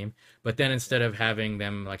like the game. But then instead of having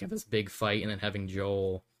them like have this big fight and then having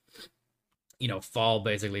Joel, you know, fall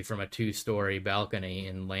basically from a 2-story balcony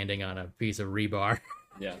and landing on a piece of rebar,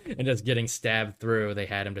 and just getting stabbed through, they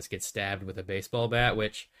had him just get stabbed with a baseball bat,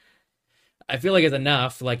 which I feel like is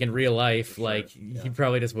enough. Like in real life, like he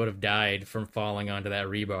probably just would have died from falling onto that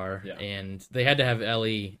rebar. And they had to have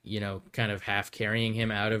Ellie, you know, kind of half carrying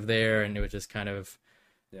him out of there, and it was just kind of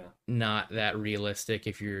not that realistic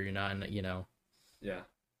if you're not, you know.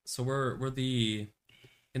 So were the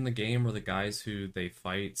in the game, were the guys who they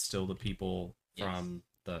fight still the people from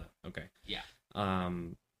the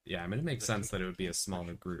I mean, it makes sense that it would be a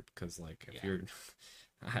smaller group, because like if you're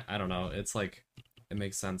I don't know, it's like it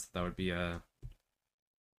makes sense that would be a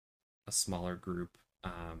smaller group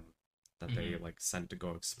that they like sent to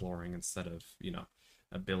go exploring instead of, you know,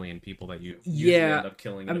 a billion people that you usually end up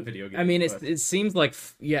killing in a video game. I mean, it seems like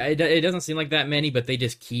it doesn't seem like that many, but they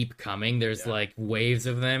just keep coming. There's like waves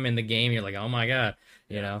of them in the game. You're like, oh my god,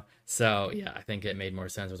 you know. So I think it made more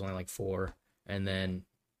sense. It was only like 4, and then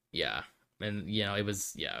and it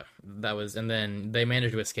was that was, and then they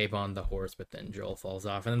managed to escape on the horse, but then Joel falls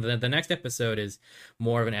off, and then the next episode is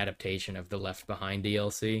more of an adaptation of the Left Behind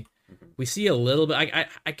DLC. Mm-hmm. We see a little bit.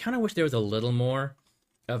 I kind of wish there was a little more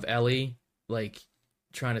of Ellie like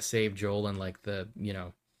trying to save Joel in like the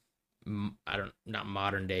I don't, not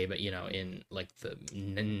modern day, but in like the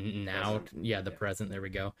now, present. the present. There we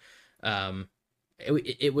go.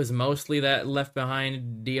 It was mostly that Left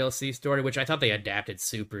Behind DLC story, which I thought they adapted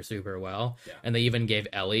super, super well. Yeah. And they even gave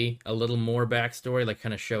Ellie a little more backstory, like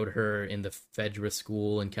kind of showed her in the Fedra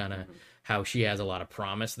school and kind of how she has a lot of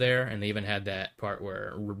promise there. And they even had that part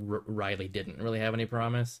where Riley didn't really have any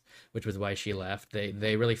promise, which was why she left.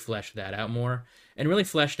 They really fleshed that out more, and really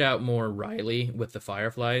fleshed out more Riley with the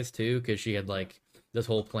Fireflies too, because she had like this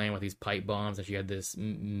whole plan with these pipe bombs, and she had this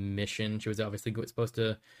mission she was obviously supposed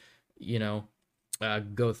to,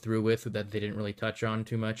 go through with, that they didn't really touch on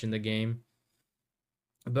too much in the game.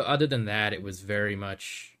 But other than that, it was very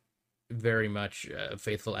much a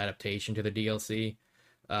faithful adaptation to the DLC.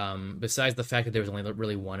 Besides the fact that there was only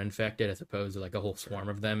really one infected, as opposed to like a whole swarm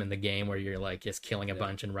of them in the game, where you're like just killing a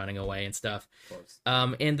bunch and running away and stuff.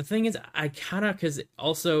 And the thing is, I kind of, because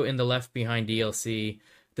also in the Left Behind DLC,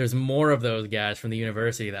 there's more of those guys from the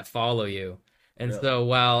university that follow you. And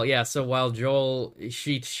Really? so while Joel,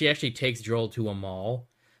 she actually takes Joel to a mall,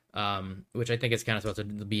 which I think is kind of supposed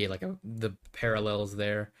to be like the parallels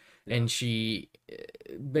there. Yeah. And she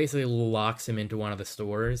basically locks him into one of the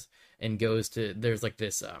stores and there's like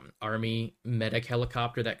this army medic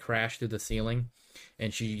helicopter that crashed through the ceiling,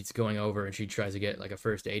 and she's going over and she tries to get like a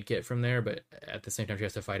first aid kit from there, but at the same time she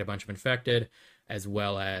has to fight a bunch of infected, as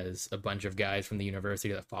well as a bunch of guys from the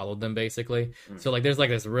university that followed them basically. So like there's like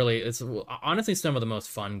this it's honestly some of the most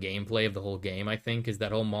fun gameplay of the whole game, I think, is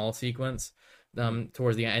that whole mall sequence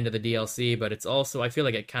towards the end of the DLC. But it's also, I feel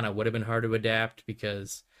like it kind of would have been hard to adapt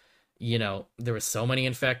because there was so many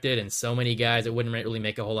infected and so many guys, it wouldn't really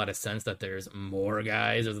make a whole lot of sense that there's more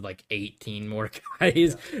guys. There's like 18 more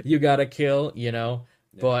guys you gotta kill,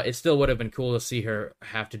 But it still would have been cool to see her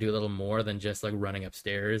have to do a little more than just like running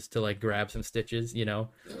upstairs to like grab some stitches,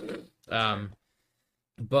 But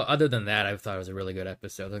other than that, I thought it was a really good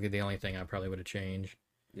episode. Like the only thing I probably would have changed.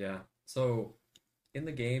 Yeah. So in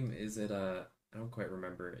the game, is it I don't quite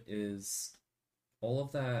remember. Is all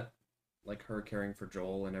of that, like her caring for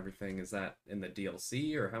Joel and everything, is that in the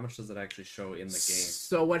DLC, or how much does it actually show in the game?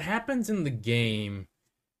 So what happens in the game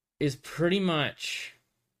is pretty much,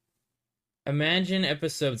 imagine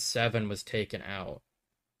episode 7 was taken out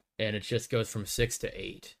and it just goes from 6 to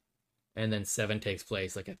 8, and then 7 takes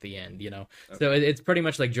place like at the end, Okay. So it's pretty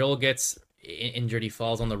much like Joel gets injured, he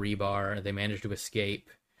falls on the rebar, they manage to escape.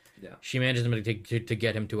 Yeah. She manages to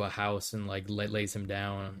get him to a house and like lays him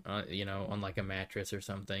down, on like a mattress or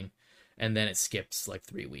something. And then it skips like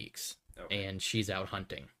 3 weeks, and she's out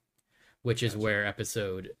hunting, which is where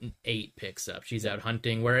episode 8 picks up. She's out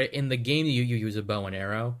hunting, where in the game you use a bow and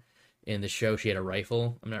arrow. In the show, she had a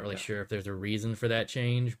rifle. I'm not really sure if there's a reason for that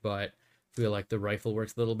change, but I feel like the rifle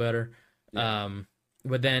works a little better. Yeah.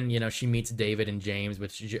 But then, she meets David and James,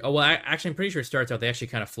 which, I'm pretty sure it starts out, they actually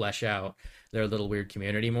kind of flesh out their little weird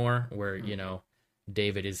community more, where,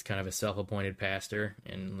 David is kind of a self-appointed pastor,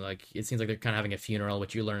 and like it seems like they're kind of having a funeral,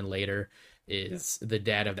 which you learn later is the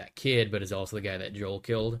dad of that kid, but is also the guy that Joel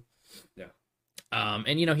killed. Yeah.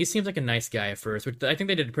 And he seems like a nice guy at first, which I think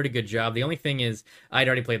they did a pretty good job. The only thing is, I'd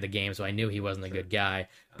already played the game, so I knew he wasn't a good guy.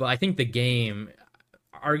 But I think the game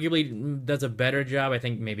arguably does a better job. I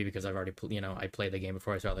think maybe because I've already, I played the game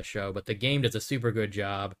before I saw the show, but the game does a super good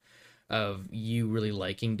job of you really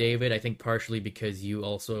liking David. I think partially because you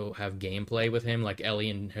also have gameplay with him, like Ellie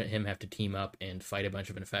and him have to team up and fight a bunch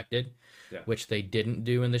of infected, which they didn't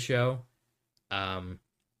do in the show.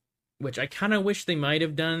 Which I kind of wish they might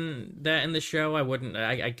have done that in the show.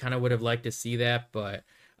 I kind of would have liked to see that, but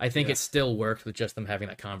I think it still worked with just them having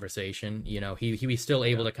that conversation. He was still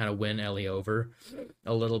able to kind of win Ellie over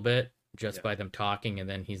a little bit just by them talking, and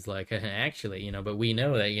then he's like, actually, but we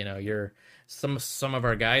know that, you're some of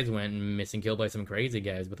our guys went missing, killed by some crazy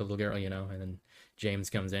guys with a little girl, and then James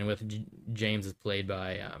comes in with James is played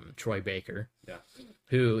by Troy Baker,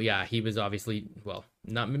 who he was obviously, well,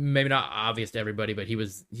 maybe not obvious to everybody, but he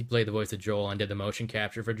played the voice of Joel and did the motion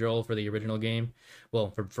capture for Joel for the original game,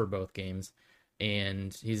 well, for both games,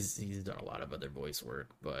 and he's done a lot of other voice work,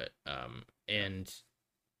 but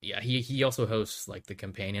he also hosts like the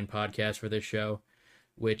companion podcast for this show,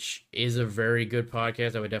 which is a very good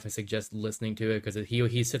podcast. I would definitely suggest listening to it, because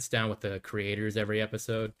he sits down with the creators every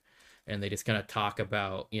episode, and they just kind of talk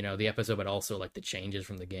about the episode, but also like the changes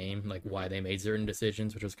from the game, like why they made certain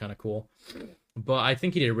decisions, which was kind of cool. But I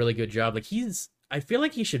think he did a really good job. Like I feel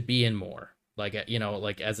like he should be in more, like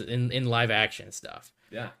like as in live action stuff.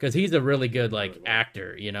 Yeah, because he's a really good like really well.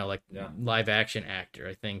 actor, like live action actor.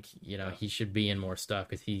 I think he should be in more stuff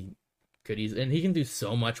because he can do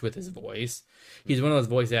so much with his voice. He's one of those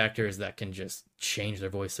voice actors that can just change their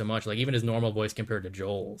voice so much. Like even his normal voice compared to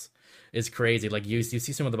Joel's is crazy. Like you see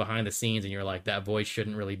some of the behind the scenes and you're like, that voice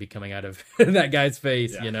shouldn't really be coming out of that guy's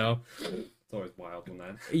face, It's always wild when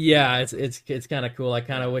that. Yeah, it's kind of cool. I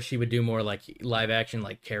kind of wish he would do more like live action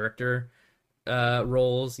like character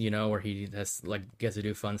roles, where he has like gets to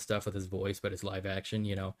do fun stuff with his voice, but it's live action,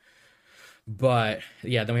 But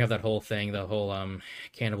yeah, then we have that whole thing, the whole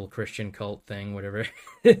cannibal Christian cult thing, whatever.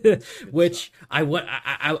 Which I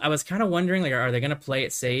was kind of wondering, like, are they gonna play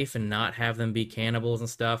it safe and not have them be cannibals and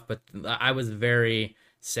stuff? But I was very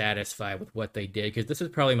satisfied with what they did because this is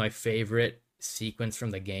probably my favorite sequence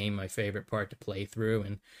from the game, my favorite part to play through,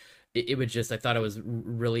 and it was just I thought it was a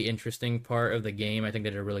really interesting part of the game. I think they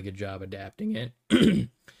did a really good job adapting it.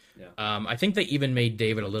 Yeah. I think they even made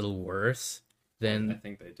David a little worse than I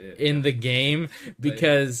think they did in the game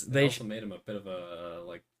because they also made him a bit of a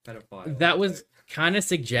like pedophile. That was kind of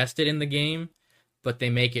suggested in the game, but they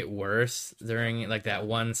make it worse during like that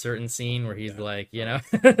one certain scene where he's like,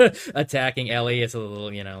 attacking Ellie. It's a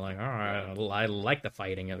little, like, I like the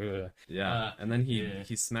fighting. Yeah, and then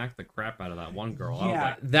he smacked the crap out of that one girl.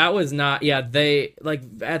 Yeah, that was not. Yeah, they like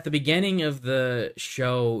at the beginning of the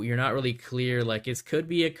show, you're not really clear. Like, it could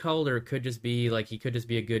be a cult or it could just be like he could just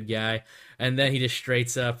be a good guy. And then he just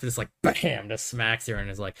straight up, just like bam, just smacks her and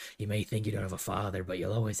is like, "You may think you don't have a father, but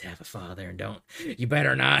you'll always have a father, and you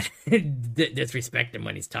better not disrespect him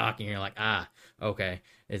when he's talking." You're like, okay,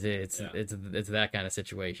 it's that kind of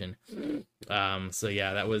situation. So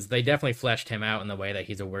yeah, they definitely fleshed him out in the way that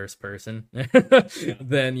he's a worse person than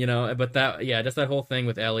But just that whole thing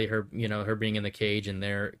with Ellie, her her being in the cage and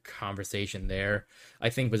their conversation there, I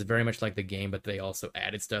think was very much like the game, but they also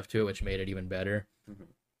added stuff to it, which made it even better. Mm-hmm.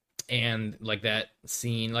 And like that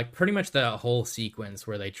scene, like pretty much the whole sequence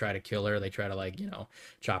where they try to kill her, they try to like,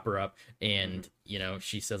 chop her up and,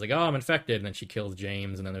 she says like, "Oh, I'm infected." And then she kills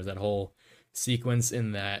James. And then there's that whole sequence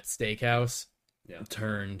in that steakhouse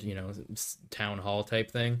turned, town hall type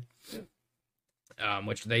thing,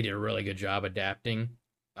 which they did a really good job adapting.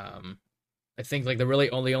 I think like the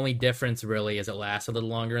only difference really is it lasts a little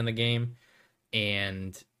longer in the game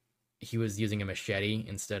and he was using a machete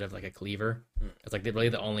instead of like a cleaver. It's like really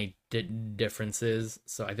the only differences.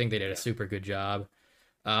 So I think they did a super good job.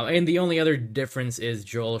 And the only other difference is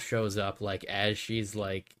Joel shows up like as she's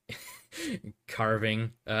like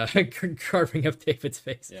carving up David's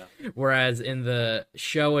face. Yeah. Whereas in the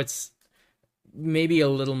show, it's maybe a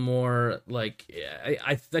little more like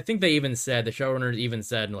I think they even said the showrunners even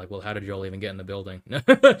said like, well, how did Joel even get in the building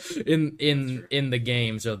in the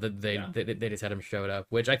game? So that they just had him showed up,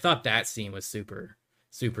 which I thought that scene was super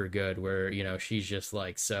good, where she's just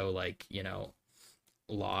like so like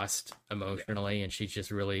lost emotionally and she's just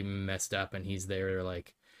really messed up, and he's there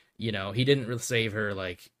like he didn't really save her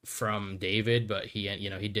like from David, but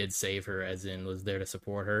he did save her as in was there to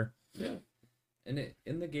support her. Yeah, and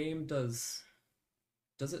in the game does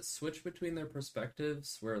it switch between their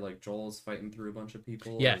perspectives where like Joel's fighting through a bunch of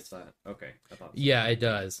people? Yes. Is that okay? I thought so. Yeah, it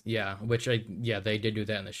does. Yeah, they did do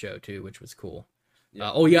that in the show too, which was cool.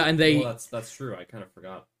 Yeah. And they that's true. I kind of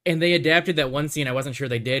forgot. And they adapted that one scene I wasn't sure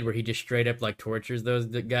they did where he just straight up like tortures those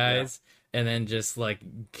guys and then just like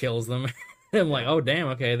kills them. I'm like, oh damn,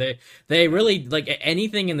 okay. They really like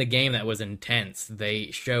anything in the game that was intense.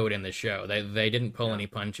 They showed in the show. They didn't pull any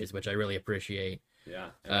punches, which I really appreciate. Yeah,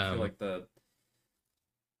 and I feel like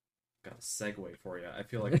got a segue for you. I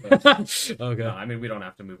feel like the okay. No, I mean we don't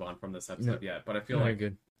have to move on from this episode yet, but I feel like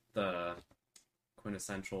good. The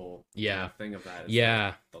quintessential thing of that is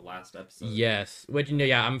the last episode. Yes, which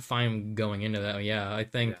I'm fine going into that. Yeah, I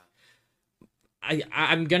think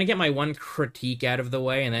I'm gonna get my one critique out of the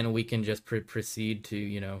way, and then we can just proceed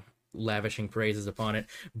to lavishing praises upon it.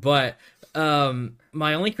 But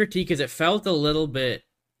my only critique is it felt a little bit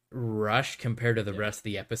rushed compared to the rest of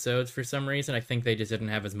the episodes for some reason. I think they just didn't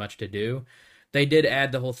have as much to do. They did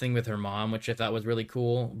add the whole thing with her mom, which I thought was really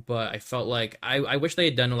cool, but I felt like I wish they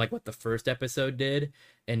had done like what the first episode did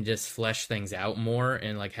and just flesh things out more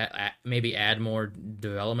and like maybe add more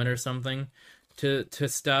development or something to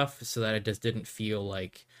stuff so that it just didn't feel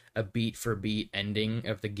like a beat for beat ending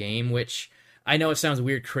of the game, which I know it sounds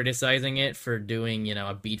weird criticizing it for doing,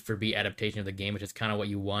 a beat for beat adaptation of the game, which is kind of what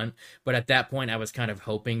you want. But at that point, I was kind of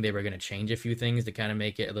hoping they were going to change a few things to kind of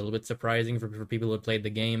make it a little bit surprising for people who had played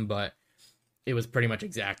the game. But it was pretty much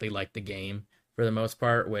exactly like the game for the most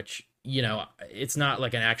part, which, it's not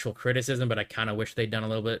like an actual criticism, but I kind of wish they'd done a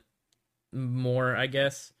little bit more, I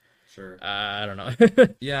guess. Sure. I don't know.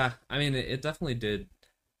 Yeah, I mean, it definitely did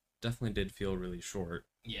feel really short.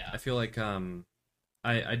 Yeah. I feel like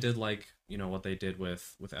I did like, what they did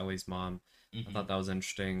with Ellie's mom. I thought that was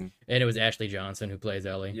interesting. And it was Ashley Johnson who plays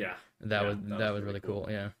Ellie. Yeah. That was really cool.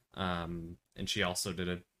 Yeah. And she also did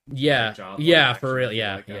a Yeah. great job, Yeah, like, for real. actually.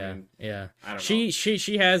 Yeah. Like, I Yeah. mean, Yeah. I don't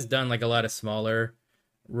She has done like a lot of smaller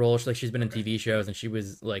roles. Like she's been in TV shows, and she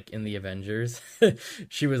was like in the Avengers.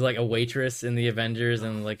 She was like a waitress in the Avengers,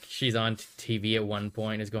 and like she's on TV at one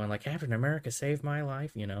point is going like, Captain America saved my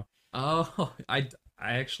life, Oh, I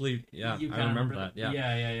actually, yeah, You I kinda remember that. Yeah.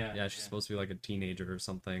 Yeah, She's supposed to be like a teenager or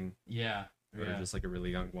something, Yeah. or just like a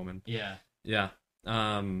really young woman. Yeah. Yeah.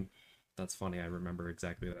 That's funny. I remember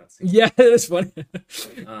exactly that scene. Yeah, it's funny.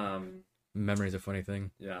 Memory's a funny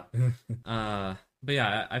thing. Yeah. But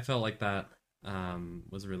yeah, I felt like that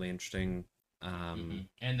was really interesting. And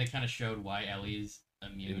they kind of showed why Ellie's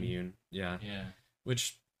Immune. Yeah. Yeah.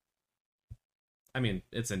 Which, I mean,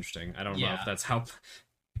 it's interesting. I don't know Yeah. if that's how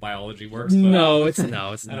biology works. But No, it's I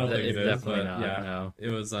don't think it's it is, definitely but not. yeah. No.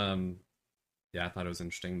 It was yeah, I thought it was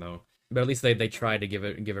interesting though. But at least they tried to give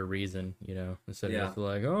a reason, instead of Yeah. just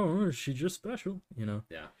like, oh, she's just special, Yeah,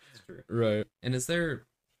 it's true. Right. And is there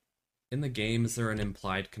in the game, is there an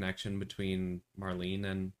implied connection between Marlene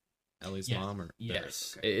and Ellie's mom? Or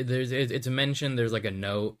Yes. Okay. It's mentioned. There's like a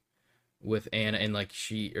note with Anna, and like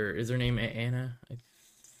or is her name Anna?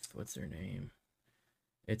 What's her name?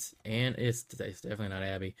 It's Anna. It's definitely not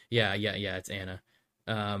Abby. Yeah. It's Anna.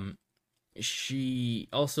 She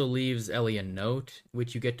also leaves Ellie a note,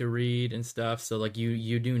 which you get to read and stuff. So like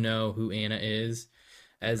you do know who Anna is,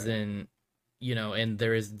 as in, and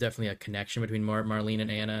there is definitely a connection between Marlene and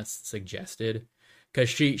Anna suggested, because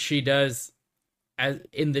she does, as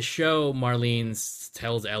in the show, Marlene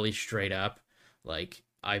tells Ellie straight up, like,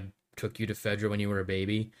 I took you to Fedra when you were a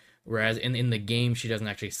baby, whereas in the game she doesn't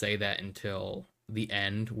actually say that until the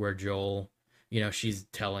end, where Joel. She's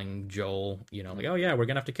telling Joel, like, oh yeah, we're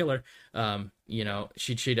gonna have to kill her.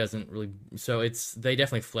 She doesn't really. So they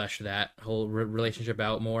definitely fleshed that whole relationship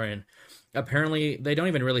out more, and apparently they don't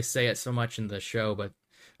even really say it so much in the show, but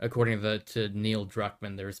according to Neil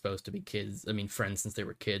Druckmann, they're supposed to be kids. I mean, friends since they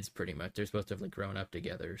were kids, pretty much. They're supposed to have like grown up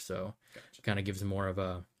together, so kind of gives more of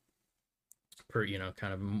a,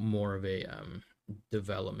 kind of more of a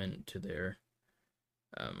development to their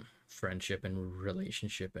friendship and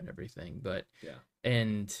relationship and everything. But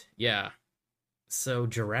so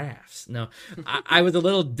giraffes. No, I was a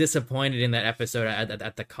little disappointed in that episode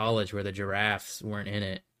at the college where the giraffes weren't in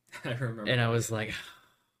it. I remember. And I was like,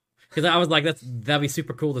 because I was like, that'd be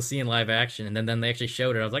super cool to see in live action. And then they actually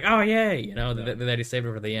showed it. I was like, oh yay, that he saved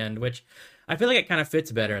it for the end, which I feel like it kind of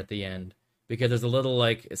fits better at the end, because there's a little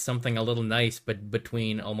like something a little nice, but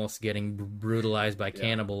between almost getting brutalized by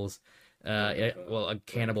cannibals. A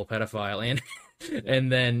cannibal pedophile,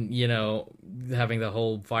 and then having the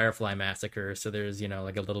whole Firefly massacre. So there's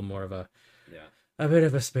like a little more of a bit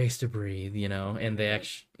of a space to breathe, and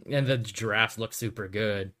the giraffes look super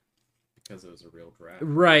good because it was a real giraffe,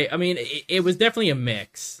 right? I mean, it was definitely a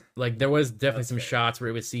mix. Like there was definitely some shots where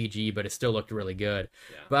it was CG, but it still looked really good.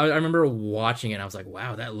 But I remember watching it, and I was like,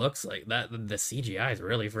 wow, that looks like that. The CGI is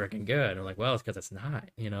really freaking good. I'm like, well, it's because it's not,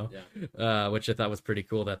 which I thought was pretty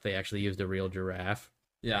cool that they actually used a real giraffe.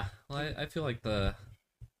 Yeah, well, I feel like the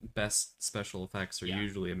best special effects are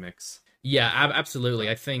usually a mix. Yeah, absolutely.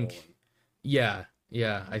 I think, I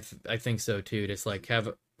think so too. Just like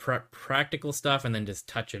have practical stuff and then just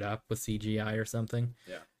touch it up with CGI or something.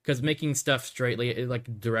 Yeah. Because making stuff straightly,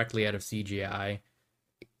 like directly out of CGI,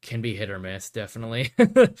 can be hit or miss, definitely.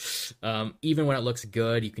 Even when it looks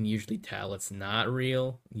good, you can usually tell it's not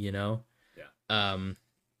real, Yeah.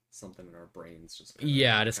 Something in our brains just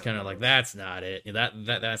kind of like, that's not it.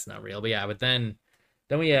 That's not real. But then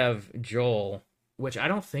we have Joel, which I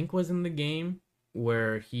don't think was in the game,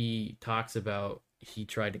 where he talks about he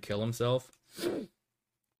tried to kill himself.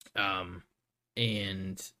 And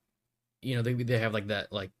they have like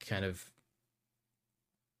that like kind of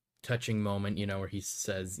touching moment, where he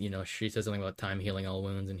says, she says something about time healing all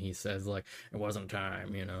wounds, and he says like, it wasn't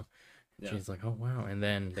time, She's like, oh wow, and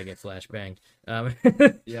then they get flashbanged.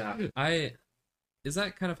 Is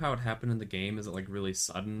that kind of how it happened in the game? Is it like really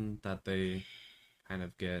sudden that they kind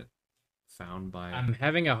of get found by? I'm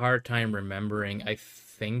having a hard time remembering. I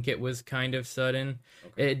think it was kind of sudden.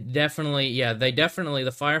 Okay. It definitely,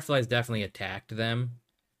 the Fireflies definitely attacked them.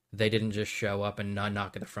 They didn't just show up and not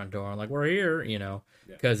knock at the front door and like, we're here,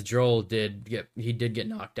 because Joel did get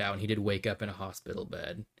knocked out, and he did wake up in a hospital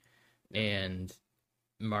bed. And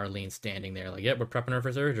Marlene standing there like, yeah, we're prepping her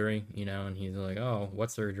for surgery, and he's like, oh,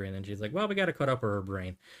 what surgery? And then she's like, well, we got to cut up her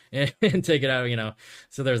brain and take it out.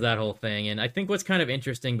 So there's that whole thing. And I think what's kind of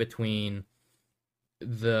interesting between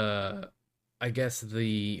the, I guess,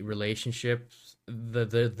 the relationships,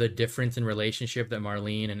 the difference in relationship that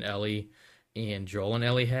Marlene and Ellie and Joel and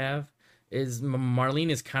Ellie have is Marlene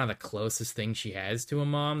is kind of the closest thing she has to a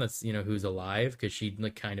mom that's, who's alive, because she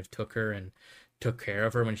like kind of took her and took care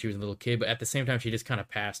of her when she was a little kid, but at the same time she just kind of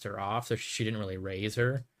passed her off, so she didn't really raise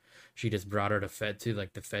her. She just brought her to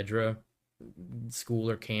like the Fedra school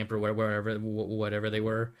or camp or whatever they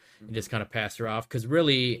were, and just kind of passed her off, because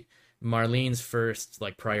really Marlene's first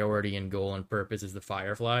like priority and goal and purpose is the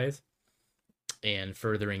Fireflies and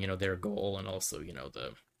furthering their goal, and also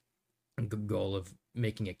the goal of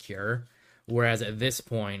making a cure. Whereas at this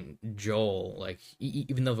point, Joel, like,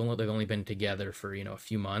 even though they've only been together for a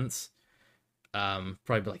few months,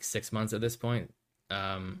 probably like 6 months at this point,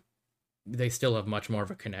 they still have much more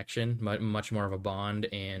of a connection, much more of a bond,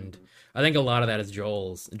 and I think a lot of that is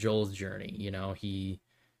Joel's journey. He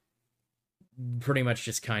pretty much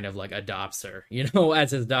just kind of like adopts her,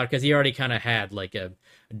 as his daughter, because he already kind of had like a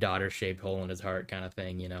daughter-shaped hole in his heart kind of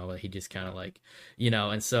thing. He just kind of like,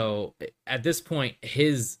 and so at this point,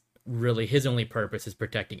 his only purpose is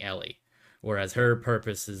protecting Ellie, whereas her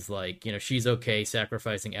purpose is like, she's okay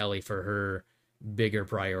sacrificing Ellie for her bigger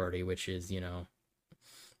priority, which is,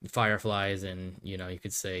 Fireflies and, you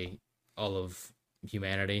could say all of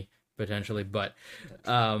humanity potentially. But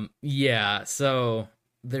yeah, so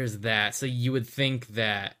there's that. So you would think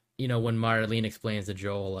that, when Marlene explains to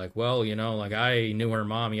Joel, like, well, like, I knew her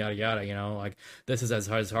mom, yada yada, like, this is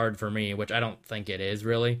as hard for me, which I don't think it is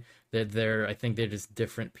really. That I think they're just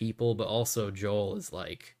different people, but also Joel is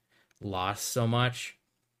like lost so much,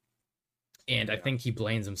 and I think he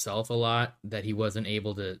blames himself a lot that he wasn't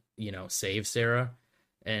able to save Sarah,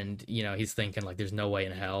 and he's thinking like, there's no way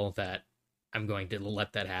in hell that I'm going to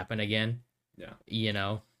let that happen again.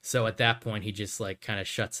 So at that point he just like kind of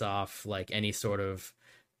shuts off like any sort of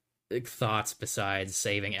like thoughts besides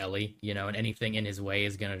saving Ellie, and anything in his way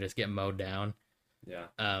is gonna just get mowed down.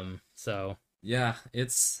 So yeah,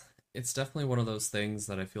 it's definitely one of those things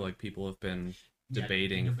that I feel like people have been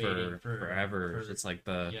debating for forever. It's like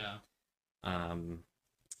I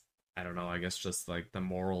don't know, I guess just like the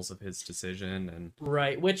morals of his decision, and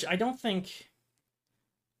right, which I don't think,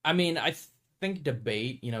 I mean, I think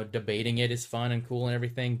debating it is fun and cool and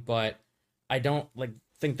everything, but I don't like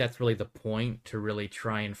think that's really the point to really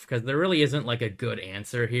try, and because there really isn't like a good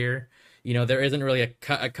answer here. There isn't really a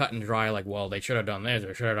cut and dry like, well, they should have done this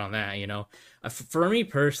or should have done that. For me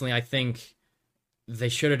personally, I think they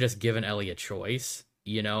should have just given Ellie a choice.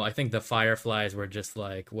 I think the Fireflies were just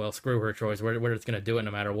like, well, screw her choice, we're just gonna do it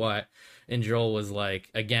no matter what, and Joel was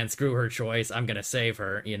like, again, screw her choice, I'm gonna save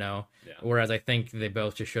her. Whereas I think they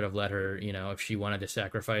both just should have let her, if she wanted to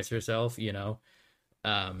sacrifice herself,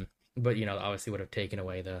 but obviously would have taken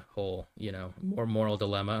away the whole more moral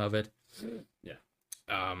dilemma of it.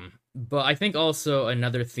 But I think also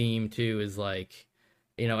another theme too is like,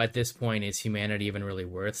 at this point, is humanity even really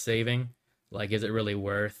worth saving? Like, is it really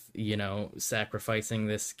worth, sacrificing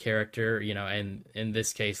this character, and in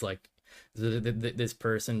this case, like, this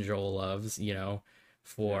person Joel loves,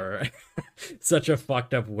 for such a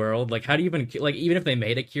fucked up world? Like, how do you even, like, even if they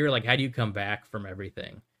made a cure, like, how do you come back from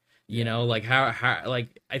everything? Like, how,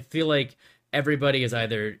 like, I feel like everybody is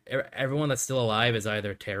everyone that's still alive is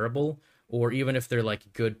either terrible, or even if they're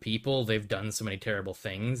like good people, they've done so many terrible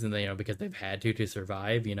things, and they, because they've had to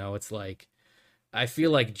survive. It's like, I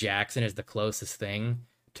feel like Jackson is the closest thing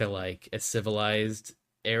to like a civilized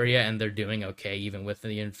area, and they're doing okay even with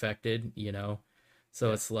the infected.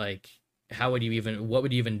 So it's like, what would you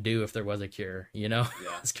even do if there was a cure? I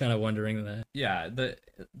was kind of wondering that. Yeah,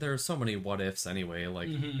 there are so many what ifs anyway. Like,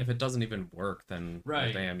 if it doesn't even work, then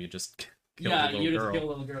well, damn, you just kill the little girl. Just kill a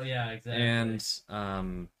little girl. Yeah, exactly.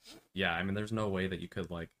 And yeah, I mean, there's no way that you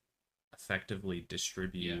could like effectively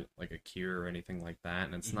distribute like a cure or anything like that,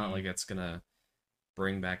 and it's not like it's gonna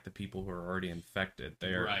bring back the people who are already infected.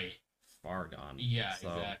 They're far gone. Yeah, so,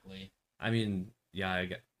 exactly. I mean, yeah, I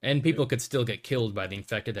get. And people could still get killed by the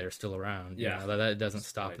infected that are still around. Yeah, that doesn't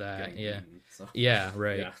stop that. Yeah, eaten, so. Yeah,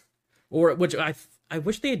 right. Yeah. Or which I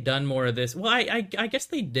wish they had done more of this. Well, I guess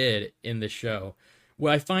they did in this show.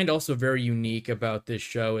 What I find also very unique about this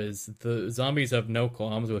show is the zombies have no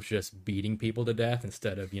qualms with just beating people to death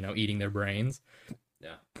instead of eating their brains.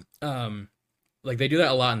 Yeah. Like, they do that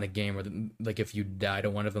a lot in the game, where like if you die to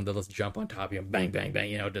one of them, they'll just jump on top of you and bang, bang,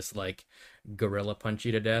 bang. Just like gorilla punch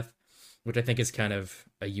you to death, which I think is kind of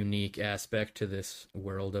a unique aspect to this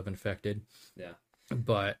world of infected. Yeah.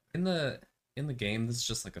 But in the in the game, this is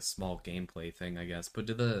just like a small gameplay thing, I guess. But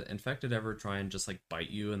did the infected ever try and just like bite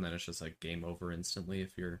you, and then it's just like game over instantly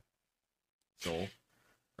if you're Joel?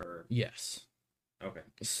 Or Yes. okay.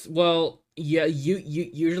 Well, yeah, you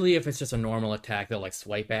usually if it's just a normal attack, they'll like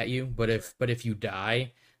swipe at you, but if you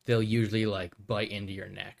die, they'll usually like bite into your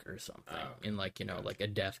neck or something okay. in like, like a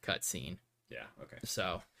death cutscene. Yeah. Okay.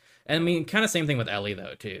 So, and I mean, kind of same thing with Ellie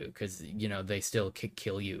though too, because they still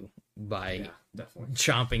kill you by definitely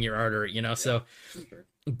chomping your artery, So, sure.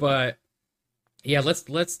 but yeah,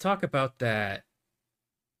 let's talk about that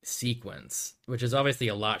sequence, which is obviously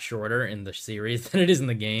a lot shorter in the series than it is in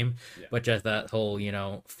the game, but just that whole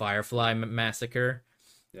Firefly massacre,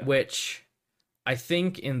 which I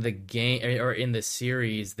think in the game or in the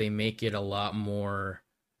series they make it a lot more,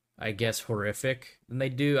 I guess, horrific than they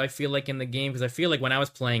do, I feel like, in the game, because I feel like when I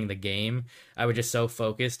was playing the game, I was just so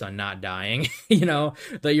focused on not dying,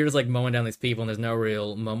 that you're just like mowing down these people and there's no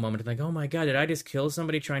real moment to think, oh my god, did I just kill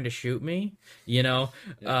somebody trying to shoot me?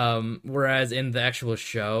 Whereas in the actual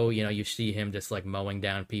show, you see him just like mowing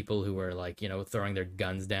down people who are like, throwing their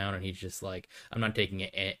guns down, and he's just like, I'm not taking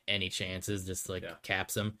any chances, just like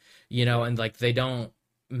caps them, and like they don't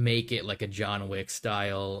make it like a John Wick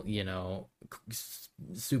style,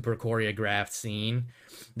 super choreographed scene.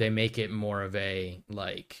 They make it more of a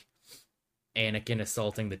like Anakin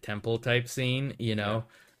assaulting the temple type scene,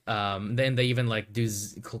 then they even like do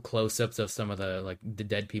close-ups of some of the like the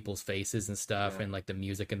dead people's faces and stuff, and like the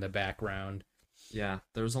music in the background. Yeah,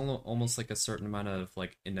 there's almost like a certain amount of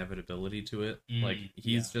like inevitability to it. Like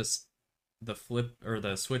he's just the flip or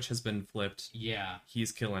the switch has been flipped. Yeah,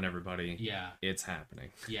 he's killing everybody. Yeah, it's happening.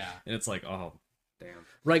 Yeah, and it's like, oh damn.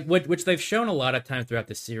 Right, which they've shown a lot of times throughout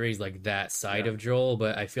the series, like that side of Joel,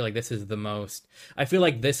 but I feel like this is the most. I feel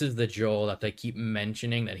like this is the Joel that they keep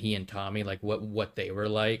mentioning, that he and Tommy, like what they were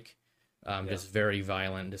like, just very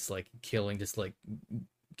violent, just like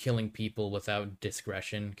killing people without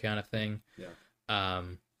discretion, kind of thing.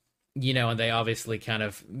 And they obviously kind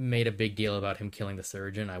of made a big deal about him killing the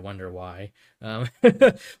surgeon. I wonder why,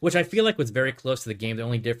 which I feel like was very close to the game. The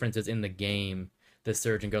only difference is in the game, the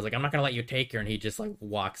surgeon goes like, I'm not gonna let you take her, and he just like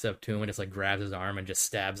walks up to him and just like grabs his arm and just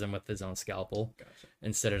stabs him with his own scalpel. Gotcha.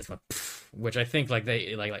 Instead of just like, which I think like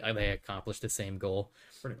they accomplished the same goal.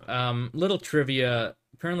 Pretty much. Little trivia: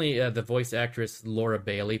 apparently, the voice actress Laura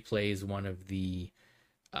Bailey plays one of the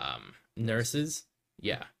nurses.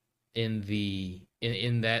 Yeah, in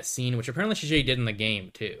that scene, which apparently she did in the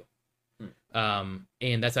game too. And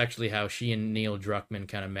that's actually how she and Neil Druckmann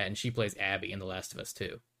kind of met, and she plays Abby in The Last of Us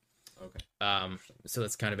too. Okay. So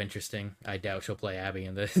that's kind of interesting. I doubt she'll play Abby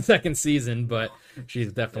in the second season, but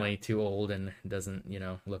she's definitely too old and doesn't,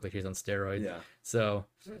 look like she's on steroids. Yeah. So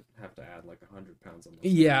have to add like 100 pounds almost.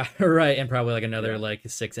 Yeah, right, and probably like another like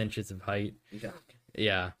 6 inches of height. Yeah.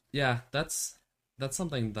 Yeah. Yeah, that's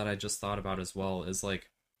something that I just thought about as well. Is like,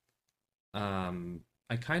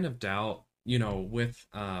 I kind of doubt, with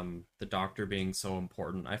the doctor being so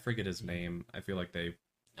important. I forget his name. I feel like they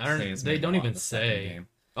don't even say.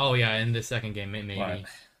 Oh yeah, in the second game maybe.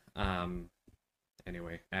 But,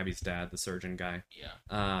 anyway, Abby's dad, the surgeon guy.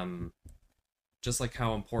 Yeah. Just like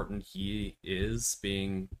how important he is,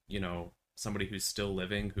 being somebody who's still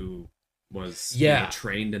living, who was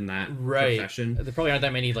trained in that profession. There probably aren't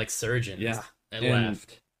that many like surgeons. That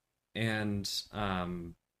left. And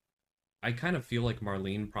I kind of feel like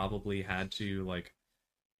Marlene probably had to like.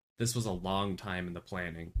 This was a long time in the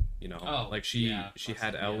planning, like she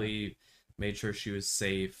had Ellie. Made sure she was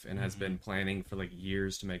safe and has been planning for like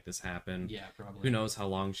years to make this happen. Yeah, probably. Who knows how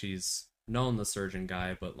long she's known the surgeon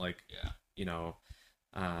guy, but like,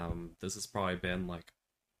 this has probably been like,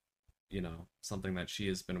 something that she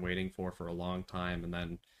has been waiting for a long time. And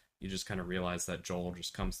then you just kind of realize that Joel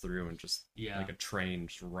just comes through and just like a train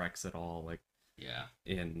just wrecks it all, like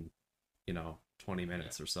in 20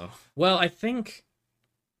 minutes or so. Well, I think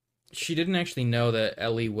she didn't actually know that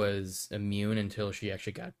Ellie was immune until she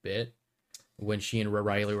actually got bit. When she and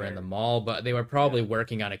Riley were in the mall, but they were probably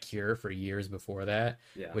working on a cure for years before that,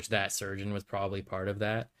 which that surgeon was probably part of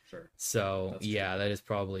that. Sure. So that is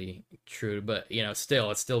probably true. But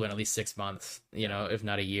still, it's still been at least 6 months, if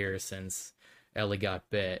not a year since Ellie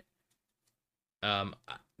got bit.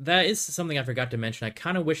 That is something I forgot to mention. I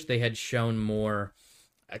kind of wish they had shown more,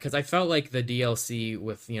 because I felt like the DLC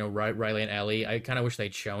with Riley and Ellie, I kind of wish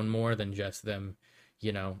they'd shown more than just them,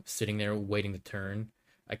 sitting there waiting to turn.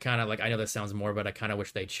 I kind of like, I know this sounds more, but I kind of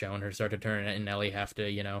wish they'd shown her start to turn and Ellie have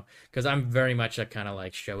to, because I'm very much a kind of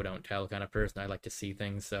like show don't tell kind of person. I like to see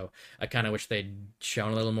things, so I kind of wish they'd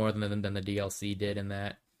shown a little more than the DLC did in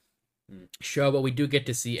that show. But we do get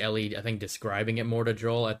to see Ellie, I think, describing it more to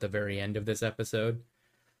Joel at the very end of this episode.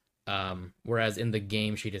 Whereas in the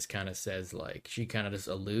game, she just kind of says, like, she kind of just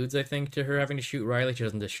alludes, I think, to her having to shoot Riley. She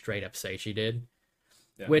doesn't just straight up say she did.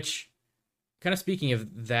 Yeah. Which, kind of speaking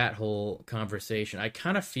of that whole conversation, I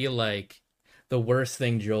kind of feel like the worst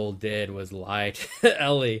thing Joel did was lie to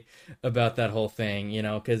Ellie about that whole thing, you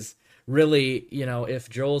know, because really, you know, if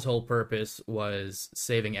Joel's whole purpose was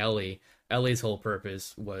saving Ellie, Ellie's whole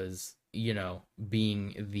purpose was, you know,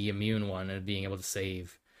 being the immune one and being able to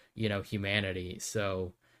save, you know, humanity.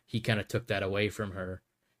 So he kind of took that away from her,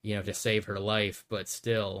 you know, to save her life, but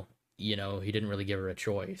still, you know, he didn't really give her a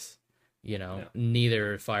choice. You know,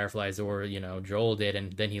 neither Fireflies or, you know, Joel did,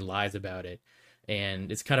 and then he lies about it.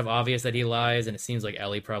 And it's kind of obvious that he lies, and it seems like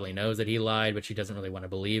Ellie probably knows that he lied, but she doesn't really want to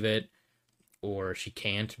believe it, or she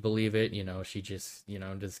can't believe it. You know, she just, you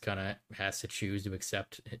know, just kind of has to choose to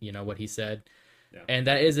accept, you know, what he said. Yeah. And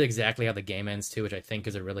that is exactly how the game ends too, which I think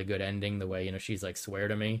is a really good ending. The way, you know, she's like, "Swear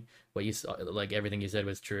to me, what you saw, like everything you said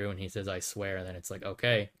was true," and he says, "I swear," and then it's like,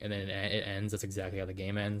 okay, and then it ends. That's exactly how the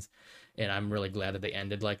game ends, and I'm really glad that they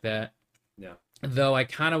ended like that. Yeah. Though I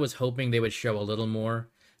kind of was hoping they would show a little more,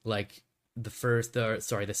 like the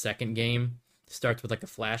second game starts with like a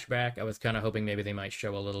flashback. I was kind of hoping maybe they might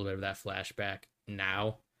show a little bit of that flashback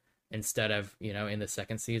now instead of, you know, in the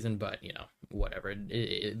second season, but, you know, whatever.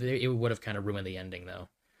 It would have kind of ruined the ending though.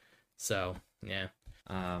 So, yeah.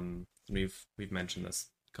 We've mentioned this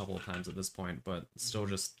a couple of times at this point, but still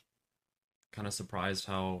just kind of surprised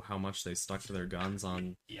how much they stuck to their guns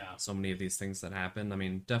on so many of these things that happened. I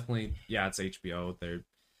mean, definitely, it's HBO. They're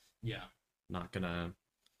not gonna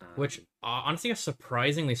which honestly a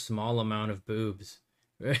surprisingly small amount of boobs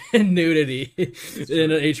and nudity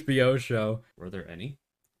in an HBO show. Were there any?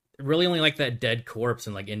 Really only like that dead corpse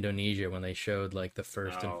in like Indonesia when they showed like the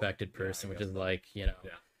first infected person, which is like, you know,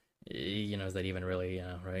 you know, is that even really, you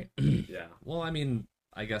know, right? Yeah. Well, I mean,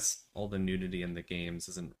 I guess all the nudity in the games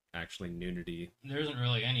isn't actually nudity. There isn't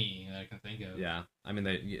really any that I can think of. Yeah, I mean,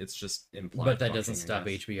 it's just implied. But that doesn't stop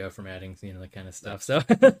HBO from adding, you know, that kind of stuff. So,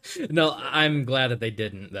 no, I'm glad that they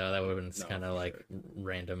didn't, though. That would have been kind of like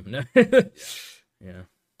random. Yeah.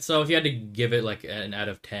 So, if you had to give it like an out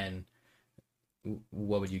of 10,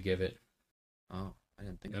 what would you give it? Oh, I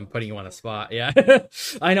didn't think. I'm putting you on the spot. Yeah,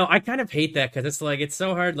 I know. I kind of hate that because it's like it's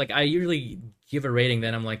so hard. Like I usually give a rating,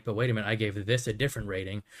 then I'm like, but wait a minute, I gave this a different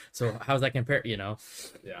rating. So how's that compare? You know?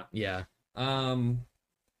 Yeah. Yeah.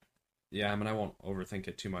 Yeah. I mean, I won't overthink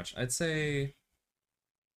it too much. I'd say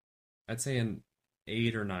an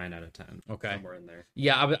 8 or 9 out of 10. Okay. Somewhere in there.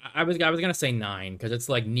 Yeah, I was gonna say 9 because it's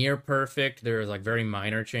like near perfect. There's like very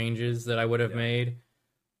minor changes that I would have made.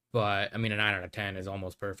 But I mean, a 9 out of 10 is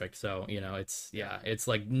almost perfect. So, you know, it's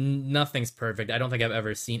like nothing's perfect. I don't think I've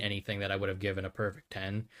ever seen anything that I would have given a perfect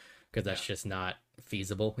 10 because that's just not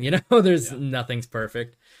feasible. You know, there's nothing's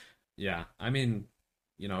perfect. Yeah. I mean,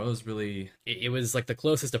 you know, it was really. It was like the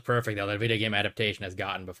closest to perfect though that a video game adaptation has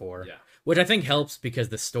gotten before. Yeah. Which I think helps because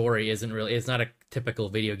the story it's not a typical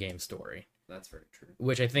video game story. That's very true.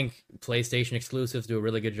 Which I think PlayStation exclusives do a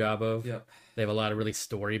really good job of. Yep. They have a lot of really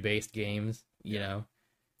story-based games, you know.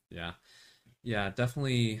 Yeah,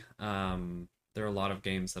 definitely. There are a lot of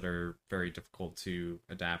games that are very difficult to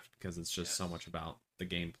adapt because it's just so much about the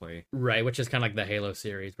gameplay. Right, which is kind of like the Halo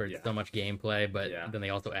series where it's so much gameplay, but then they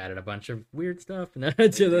also added a bunch of weird stuff to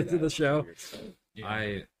the show.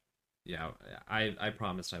 I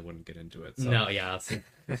promised I wouldn't get into it. So. No, yeah.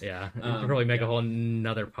 We'll probably make a whole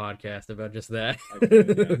another podcast about just that.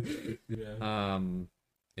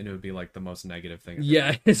 And it would be like the most negative thing.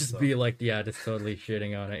 Just be like, just totally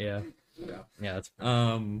shitting on it. That's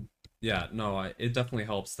it definitely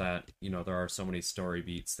helps that, you know, there are so many story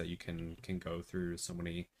beats that you can go through, so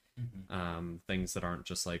many things that aren't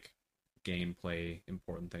just like gameplay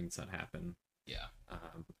important things that happen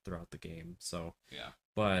throughout the game. So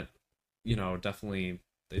but you know, definitely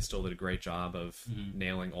they still did a great job of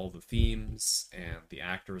nailing all the themes, and the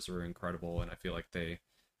actors were incredible, and I feel like they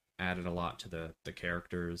added a lot to the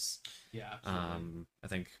characters. I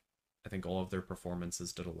think all of their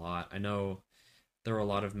performances did a lot. I know there were a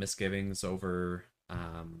lot of misgivings over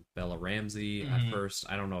Bella Ramsey at first.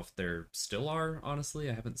 I don't know if there still are, honestly.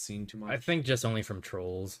 I haven't seen too much. I think just only from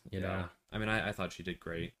trolls, you know. I mean, I thought she did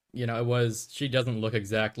great. You know, she doesn't look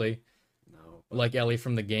exactly like Ellie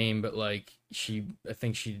from the game, but like I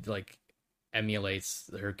think she like emulates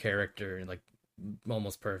her character like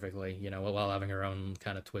almost perfectly, you know, while having her own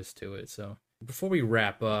kind of twist to it. So before we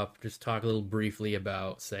wrap up, just talk a little briefly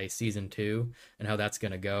about, say, season 2 and how that's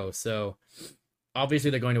going to go. So obviously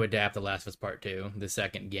they're going to adapt The Last of Us Part 2, the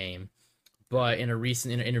second game. But in a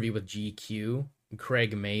recent interview with GQ,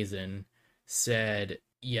 Craig Mazin said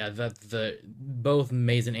Yeah, the both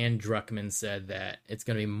Mason and Druckmann said that it's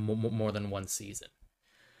going to be more than one season.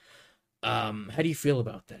 How do you feel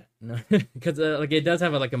about that? Because like it does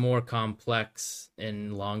have like a more complex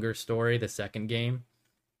and longer story. The second game,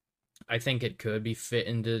 I think it could be fit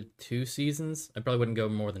into 2 seasons. I probably wouldn't go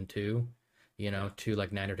more than two. Two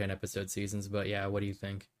like 9 or 10 episode seasons. But yeah, what do you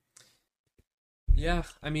think? Yeah,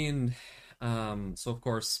 I mean, so of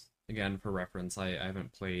course, again for reference, I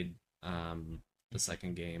haven't played the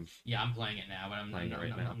second game. Yeah, I'm playing it now, but I'm Playing it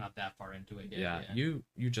right now. I'm not that far into it yet. Yeah,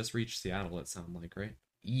 you just reached Seattle. It sounded like, right?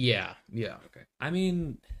 Yeah. Okay. I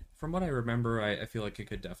mean, from what I remember, I feel like it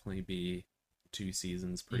could definitely be 2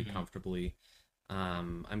 seasons pretty comfortably.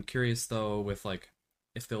 I'm curious though with like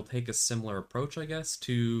if they'll take a similar approach, I guess,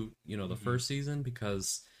 to the first season,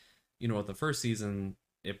 because with the first season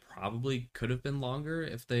it probably could have been longer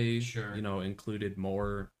if they included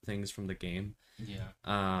more things from the game.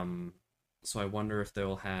 Yeah. So I wonder if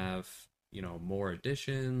they'll have more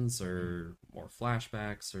additions or more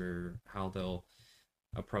flashbacks, or how they'll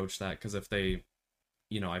approach that, because if they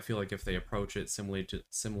I feel like if they approach it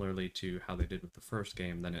similarly to how they did with the first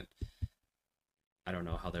game, then I don't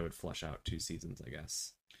know how they would flesh out 2 seasons, I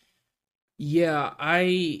guess. Yeah,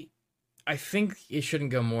 I think it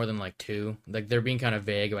shouldn't go more than like two. Like they're being kind of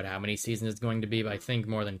vague about how many seasons it's going to be, but I think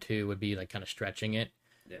more than two would be like kind of stretching it.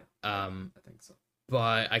 Yeah. I think so.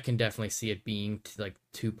 But I can definitely see it being like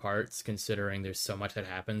 2 parts, considering there's so much that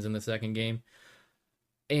happens in the second game.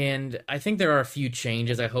 And I think there are a few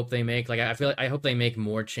changes I hope they make. Like I hope they make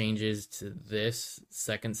more changes to this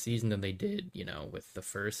second season than they did, with the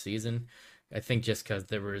first season. I think just because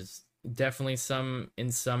there was definitely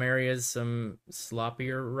in some areas, some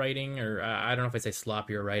sloppier writing, or I don't know if I say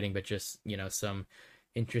sloppier writing, but just, some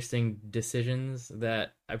interesting decisions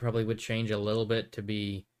that I probably would change a little bit to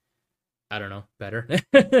be, I don't know, better,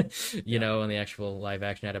 in the actual live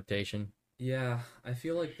action adaptation. Yeah, I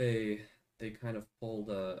feel like they kind of pulled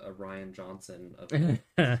a Ryan Johnson of the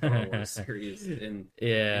Star Wars series in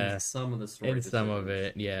some of the story in some of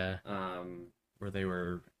it, where they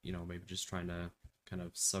were maybe just trying to kind of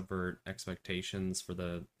subvert expectations for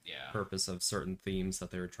the purpose of certain themes that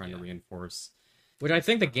they were trying to reinforce. Which I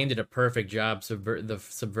think the game did a perfect job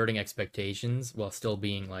subverting expectations while still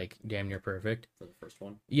being like damn near perfect. For the first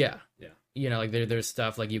one? Yeah. Yeah. Like there's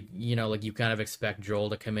stuff like you kind of expect Joel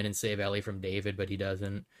to come in and save Ellie from David, but he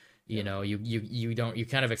doesn't. You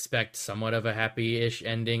kind of expect somewhat of a happy-ish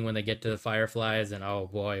ending when they get to the Fireflies, and oh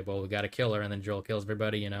boy, well we gotta kill her, and then Joel kills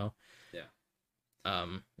everybody, Yeah.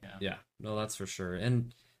 Yeah. No, that's for sure.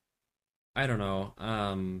 And I don't know.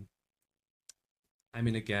 I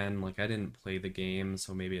mean, again, like I didn't play the game,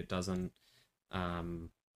 so maybe it doesn't.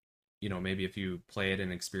 Maybe if you play it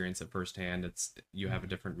and experience it firsthand, you have a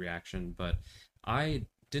different reaction. But I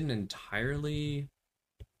didn't entirely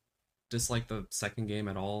dislike the second game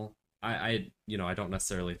at all. I don't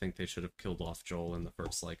necessarily think they should have killed off Joel in the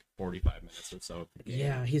first like 45 minutes or so of the game.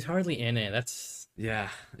 Yeah, he's hardly in it. That's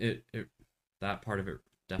it that part of it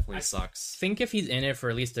definitely sucks. I think if he's in it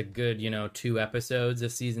for at least a good 2 episodes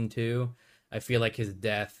of season 2, I feel like his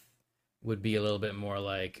death would be a little bit more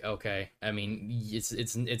like, okay. I mean,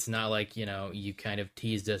 it's not like you kind of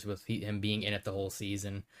teased us with him being in it the whole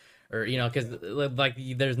season, or because like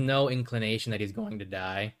there's no inclination that he's going to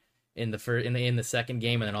die in the second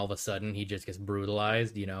game, and then all of a sudden he just gets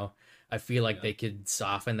brutalized. I feel like they could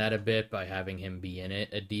soften that a bit by having him be in it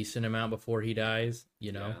a decent amount before he dies.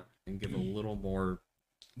 And give a little more.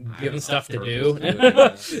 Give him stuff to do.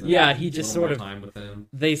 He just sort of. Time with him.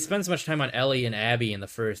 They spend so much time on Ellie and Abby in the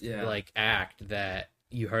first act that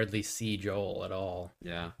you hardly see Joel at all.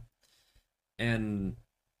 Yeah, and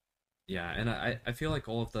I feel like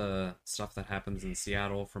all of the stuff that happens in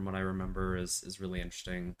Seattle, from what I remember, is really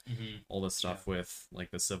interesting. Mm-hmm. All the stuff with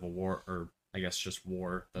like the Civil War, or I guess just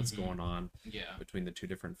war that's going on between the two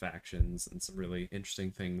different factions, and some really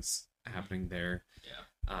interesting things happening there.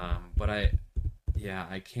 But I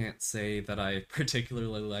can't say that I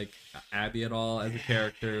particularly like Abby at all as a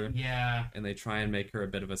character. And they try and make her a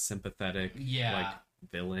bit of a sympathetic like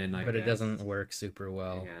villain, I guess. It doesn't work super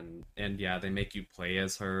well. And they make you play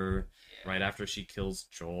as her right after she kills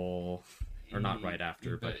Joel, or not right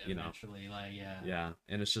after, but eventually,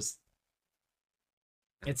 and it's just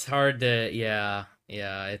it's hard to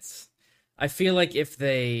it's I feel like if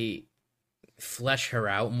they flesh her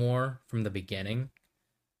out more from the beginning,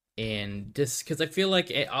 and just because I feel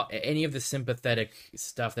like any of the sympathetic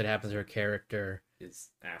stuff that happens to her character is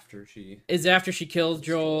after she kills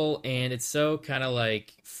Joel, and it's so kind of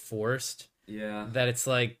like forced that it's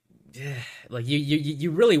like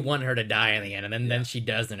you really want her to die in the end, and then she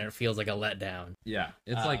doesn't, and it feels like a letdown.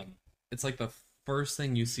 It's like the first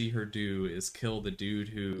thing you see her do is kill the dude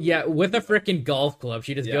who with a freaking golf club.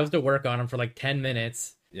 She just goes to work on him for like 10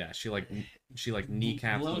 minutes. Yeah, she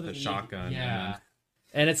kneecaps with a shotgun. Yeah.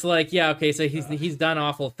 And it's like, yeah, okay, so he's done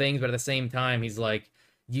awful things, but at the same time, he's like,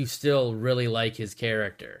 you still really like his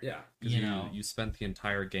character. Yeah, because you spent the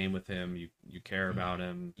entire game with him, you care about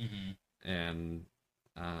him, and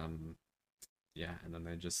and then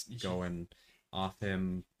they just go and off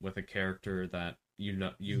him with a character that you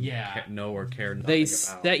know or care nothing they about.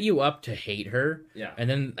 set you up to hate her, Yeah, and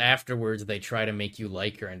then afterwards they try to make you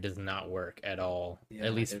like her, and it does not work at all.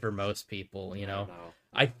 At least for most people, you know.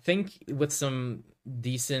 I think with some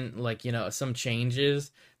decent, like, you know, some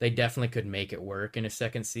changes, they definitely could make it work in a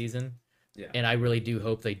second season. Yeah. And I really do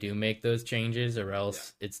hope they do make those changes, or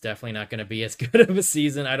else it's definitely not going to be as good of a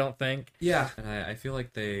season, I don't think. Yeah. And I feel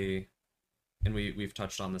like we've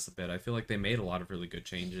touched on this a bit, I feel like they made a lot of really good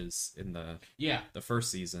changes in the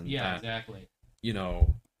first season. Yeah, exactly. You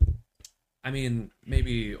know, I mean,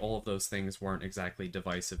 maybe all of those things weren't exactly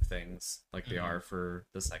divisive things like they are for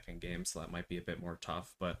the second game, so that might be a bit more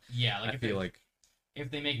tough. But I feel like if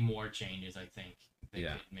they make more changes, I think they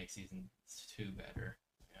could make season 2 better.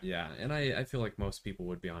 Yeah, and I feel like most people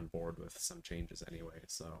would be on board with some changes anyway.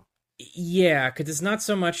 So yeah, because it's not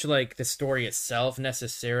so much like the story itself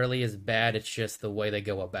necessarily is bad; it's just the way they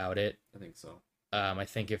go about it. I think so. I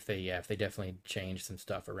think if they definitely change some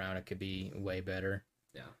stuff around, it could be way better.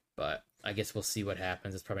 Yeah. But I guess we'll see what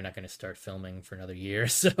happens. It's probably not going to start filming for another year,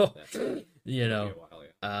 so you know.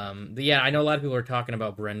 But yeah, I know a lot of people are talking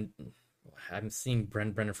about I'm seeing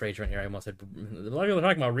Brendan Fraser in here. I almost said a lot of people are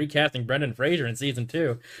talking about recasting Brendan Fraser in season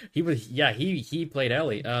 2. He played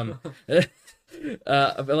Ellie. A lot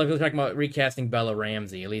of people are talking about recasting Bella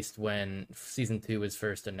Ramsey, at least when season 2 was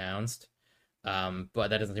first announced. But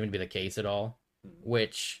that doesn't seem to be the case at all.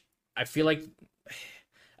 Which I feel like,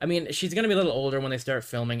 I mean, she's going to be a little older when they start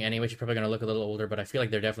filming anyway. She's probably going to look a little older, but I feel like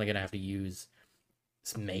they're definitely going to have to use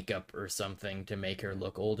some makeup or something to make her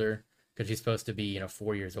look older, because she's supposed to be,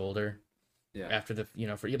 4 years older. Yeah. After the,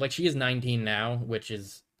 for like, she is 19 now, which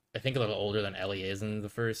is, I think, a little older than Ellie is in the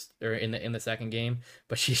first, or in the second game,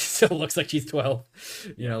 but she still looks like she's 12.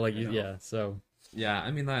 So. Yeah, I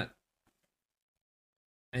mean that,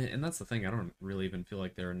 and that's the thing. I don't really even feel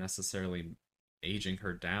like they're necessarily aging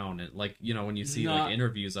her down, and like, when you see like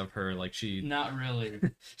interviews of her, like not really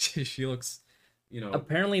she looks,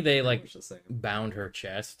 apparently they like bound her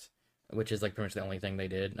chest, which is like pretty much the only thing they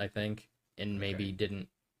did, I think, and maybe didn't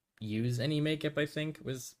use any makeup, I think,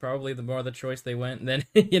 was probably the choice they went. And then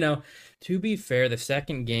to be fair, the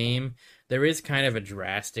second game, there is kind of a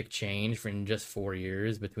drastic change from just 4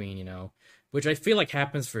 years between, which I feel like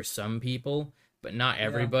happens for some people, but not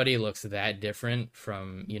everybody looks that different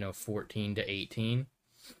from 14 to 18.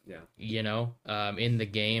 In the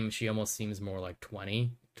game she almost seems more like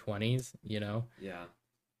 20s.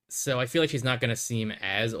 So I feel like she's not going to seem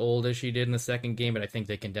as old as she did in the second game, but I think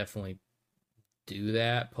they can definitely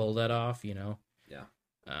pull that off.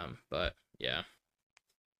 But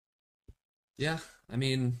I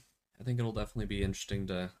mean, I think it'll definitely be interesting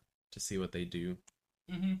to see what they do.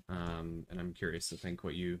 And I'm curious to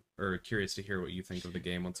hear what you think of the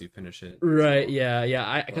game once you finish it. Right?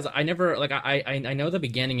 Yeah. Because I never I know the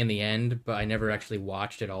beginning and the end, but I never actually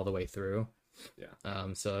watched it all the way through. Yeah.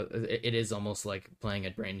 So it is almost like playing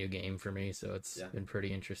a brand new game for me. So it's been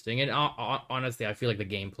pretty interesting. And honestly, I feel like the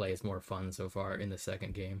gameplay is more fun so far in the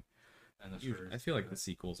second game. And I feel like the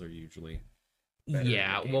sequels are usually.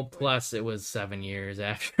 Yeah. Well, plus it was 7 years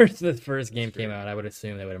after the first game came out. I would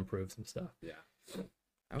assume they would improve some stuff. Yeah.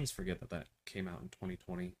 I always forget that came out in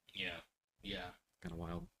 2020. Yeah. Kind of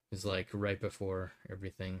wild. It was like right before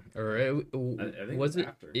everything, or I think was it?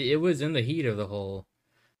 After. It was in the heat of the whole.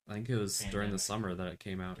 I think it was during the summer that it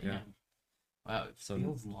came out. Yeah. Wow.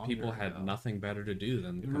 So people had nothing better to do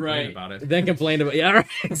than complain about it. Then complain about right,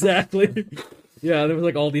 exactly. Yeah, there was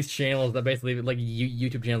like all these channels that basically like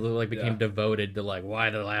YouTube channels that like became devoted to like why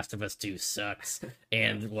The Last of Us 2 sucks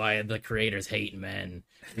and why the creators hate men.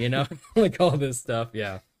 Like all this stuff.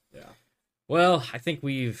 Yeah. Well, I think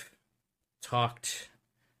we've talked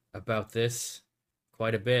about this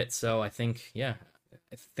quite a bit, so I think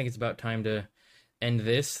it's about time to end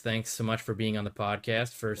this. Thanks so much for being on the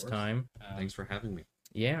podcast first time. Thanks for having me.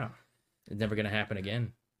 Yeah, it's never gonna happen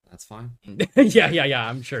again. That's fine. Yeah.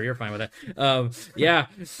 I'm sure you're fine with that.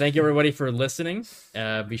 Thank you everybody for listening.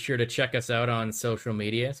 Be sure to check us out on social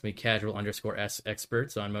media. It's me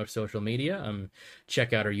casual_experts on most social media.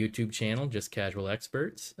 Check out our YouTube channel, just Casual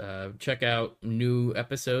Experts. Check out new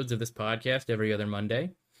episodes of this podcast every other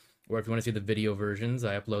Monday. Or if you want to see the video versions,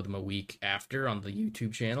 I upload them a week after on the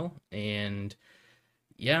YouTube channel. And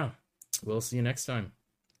We'll see you next time.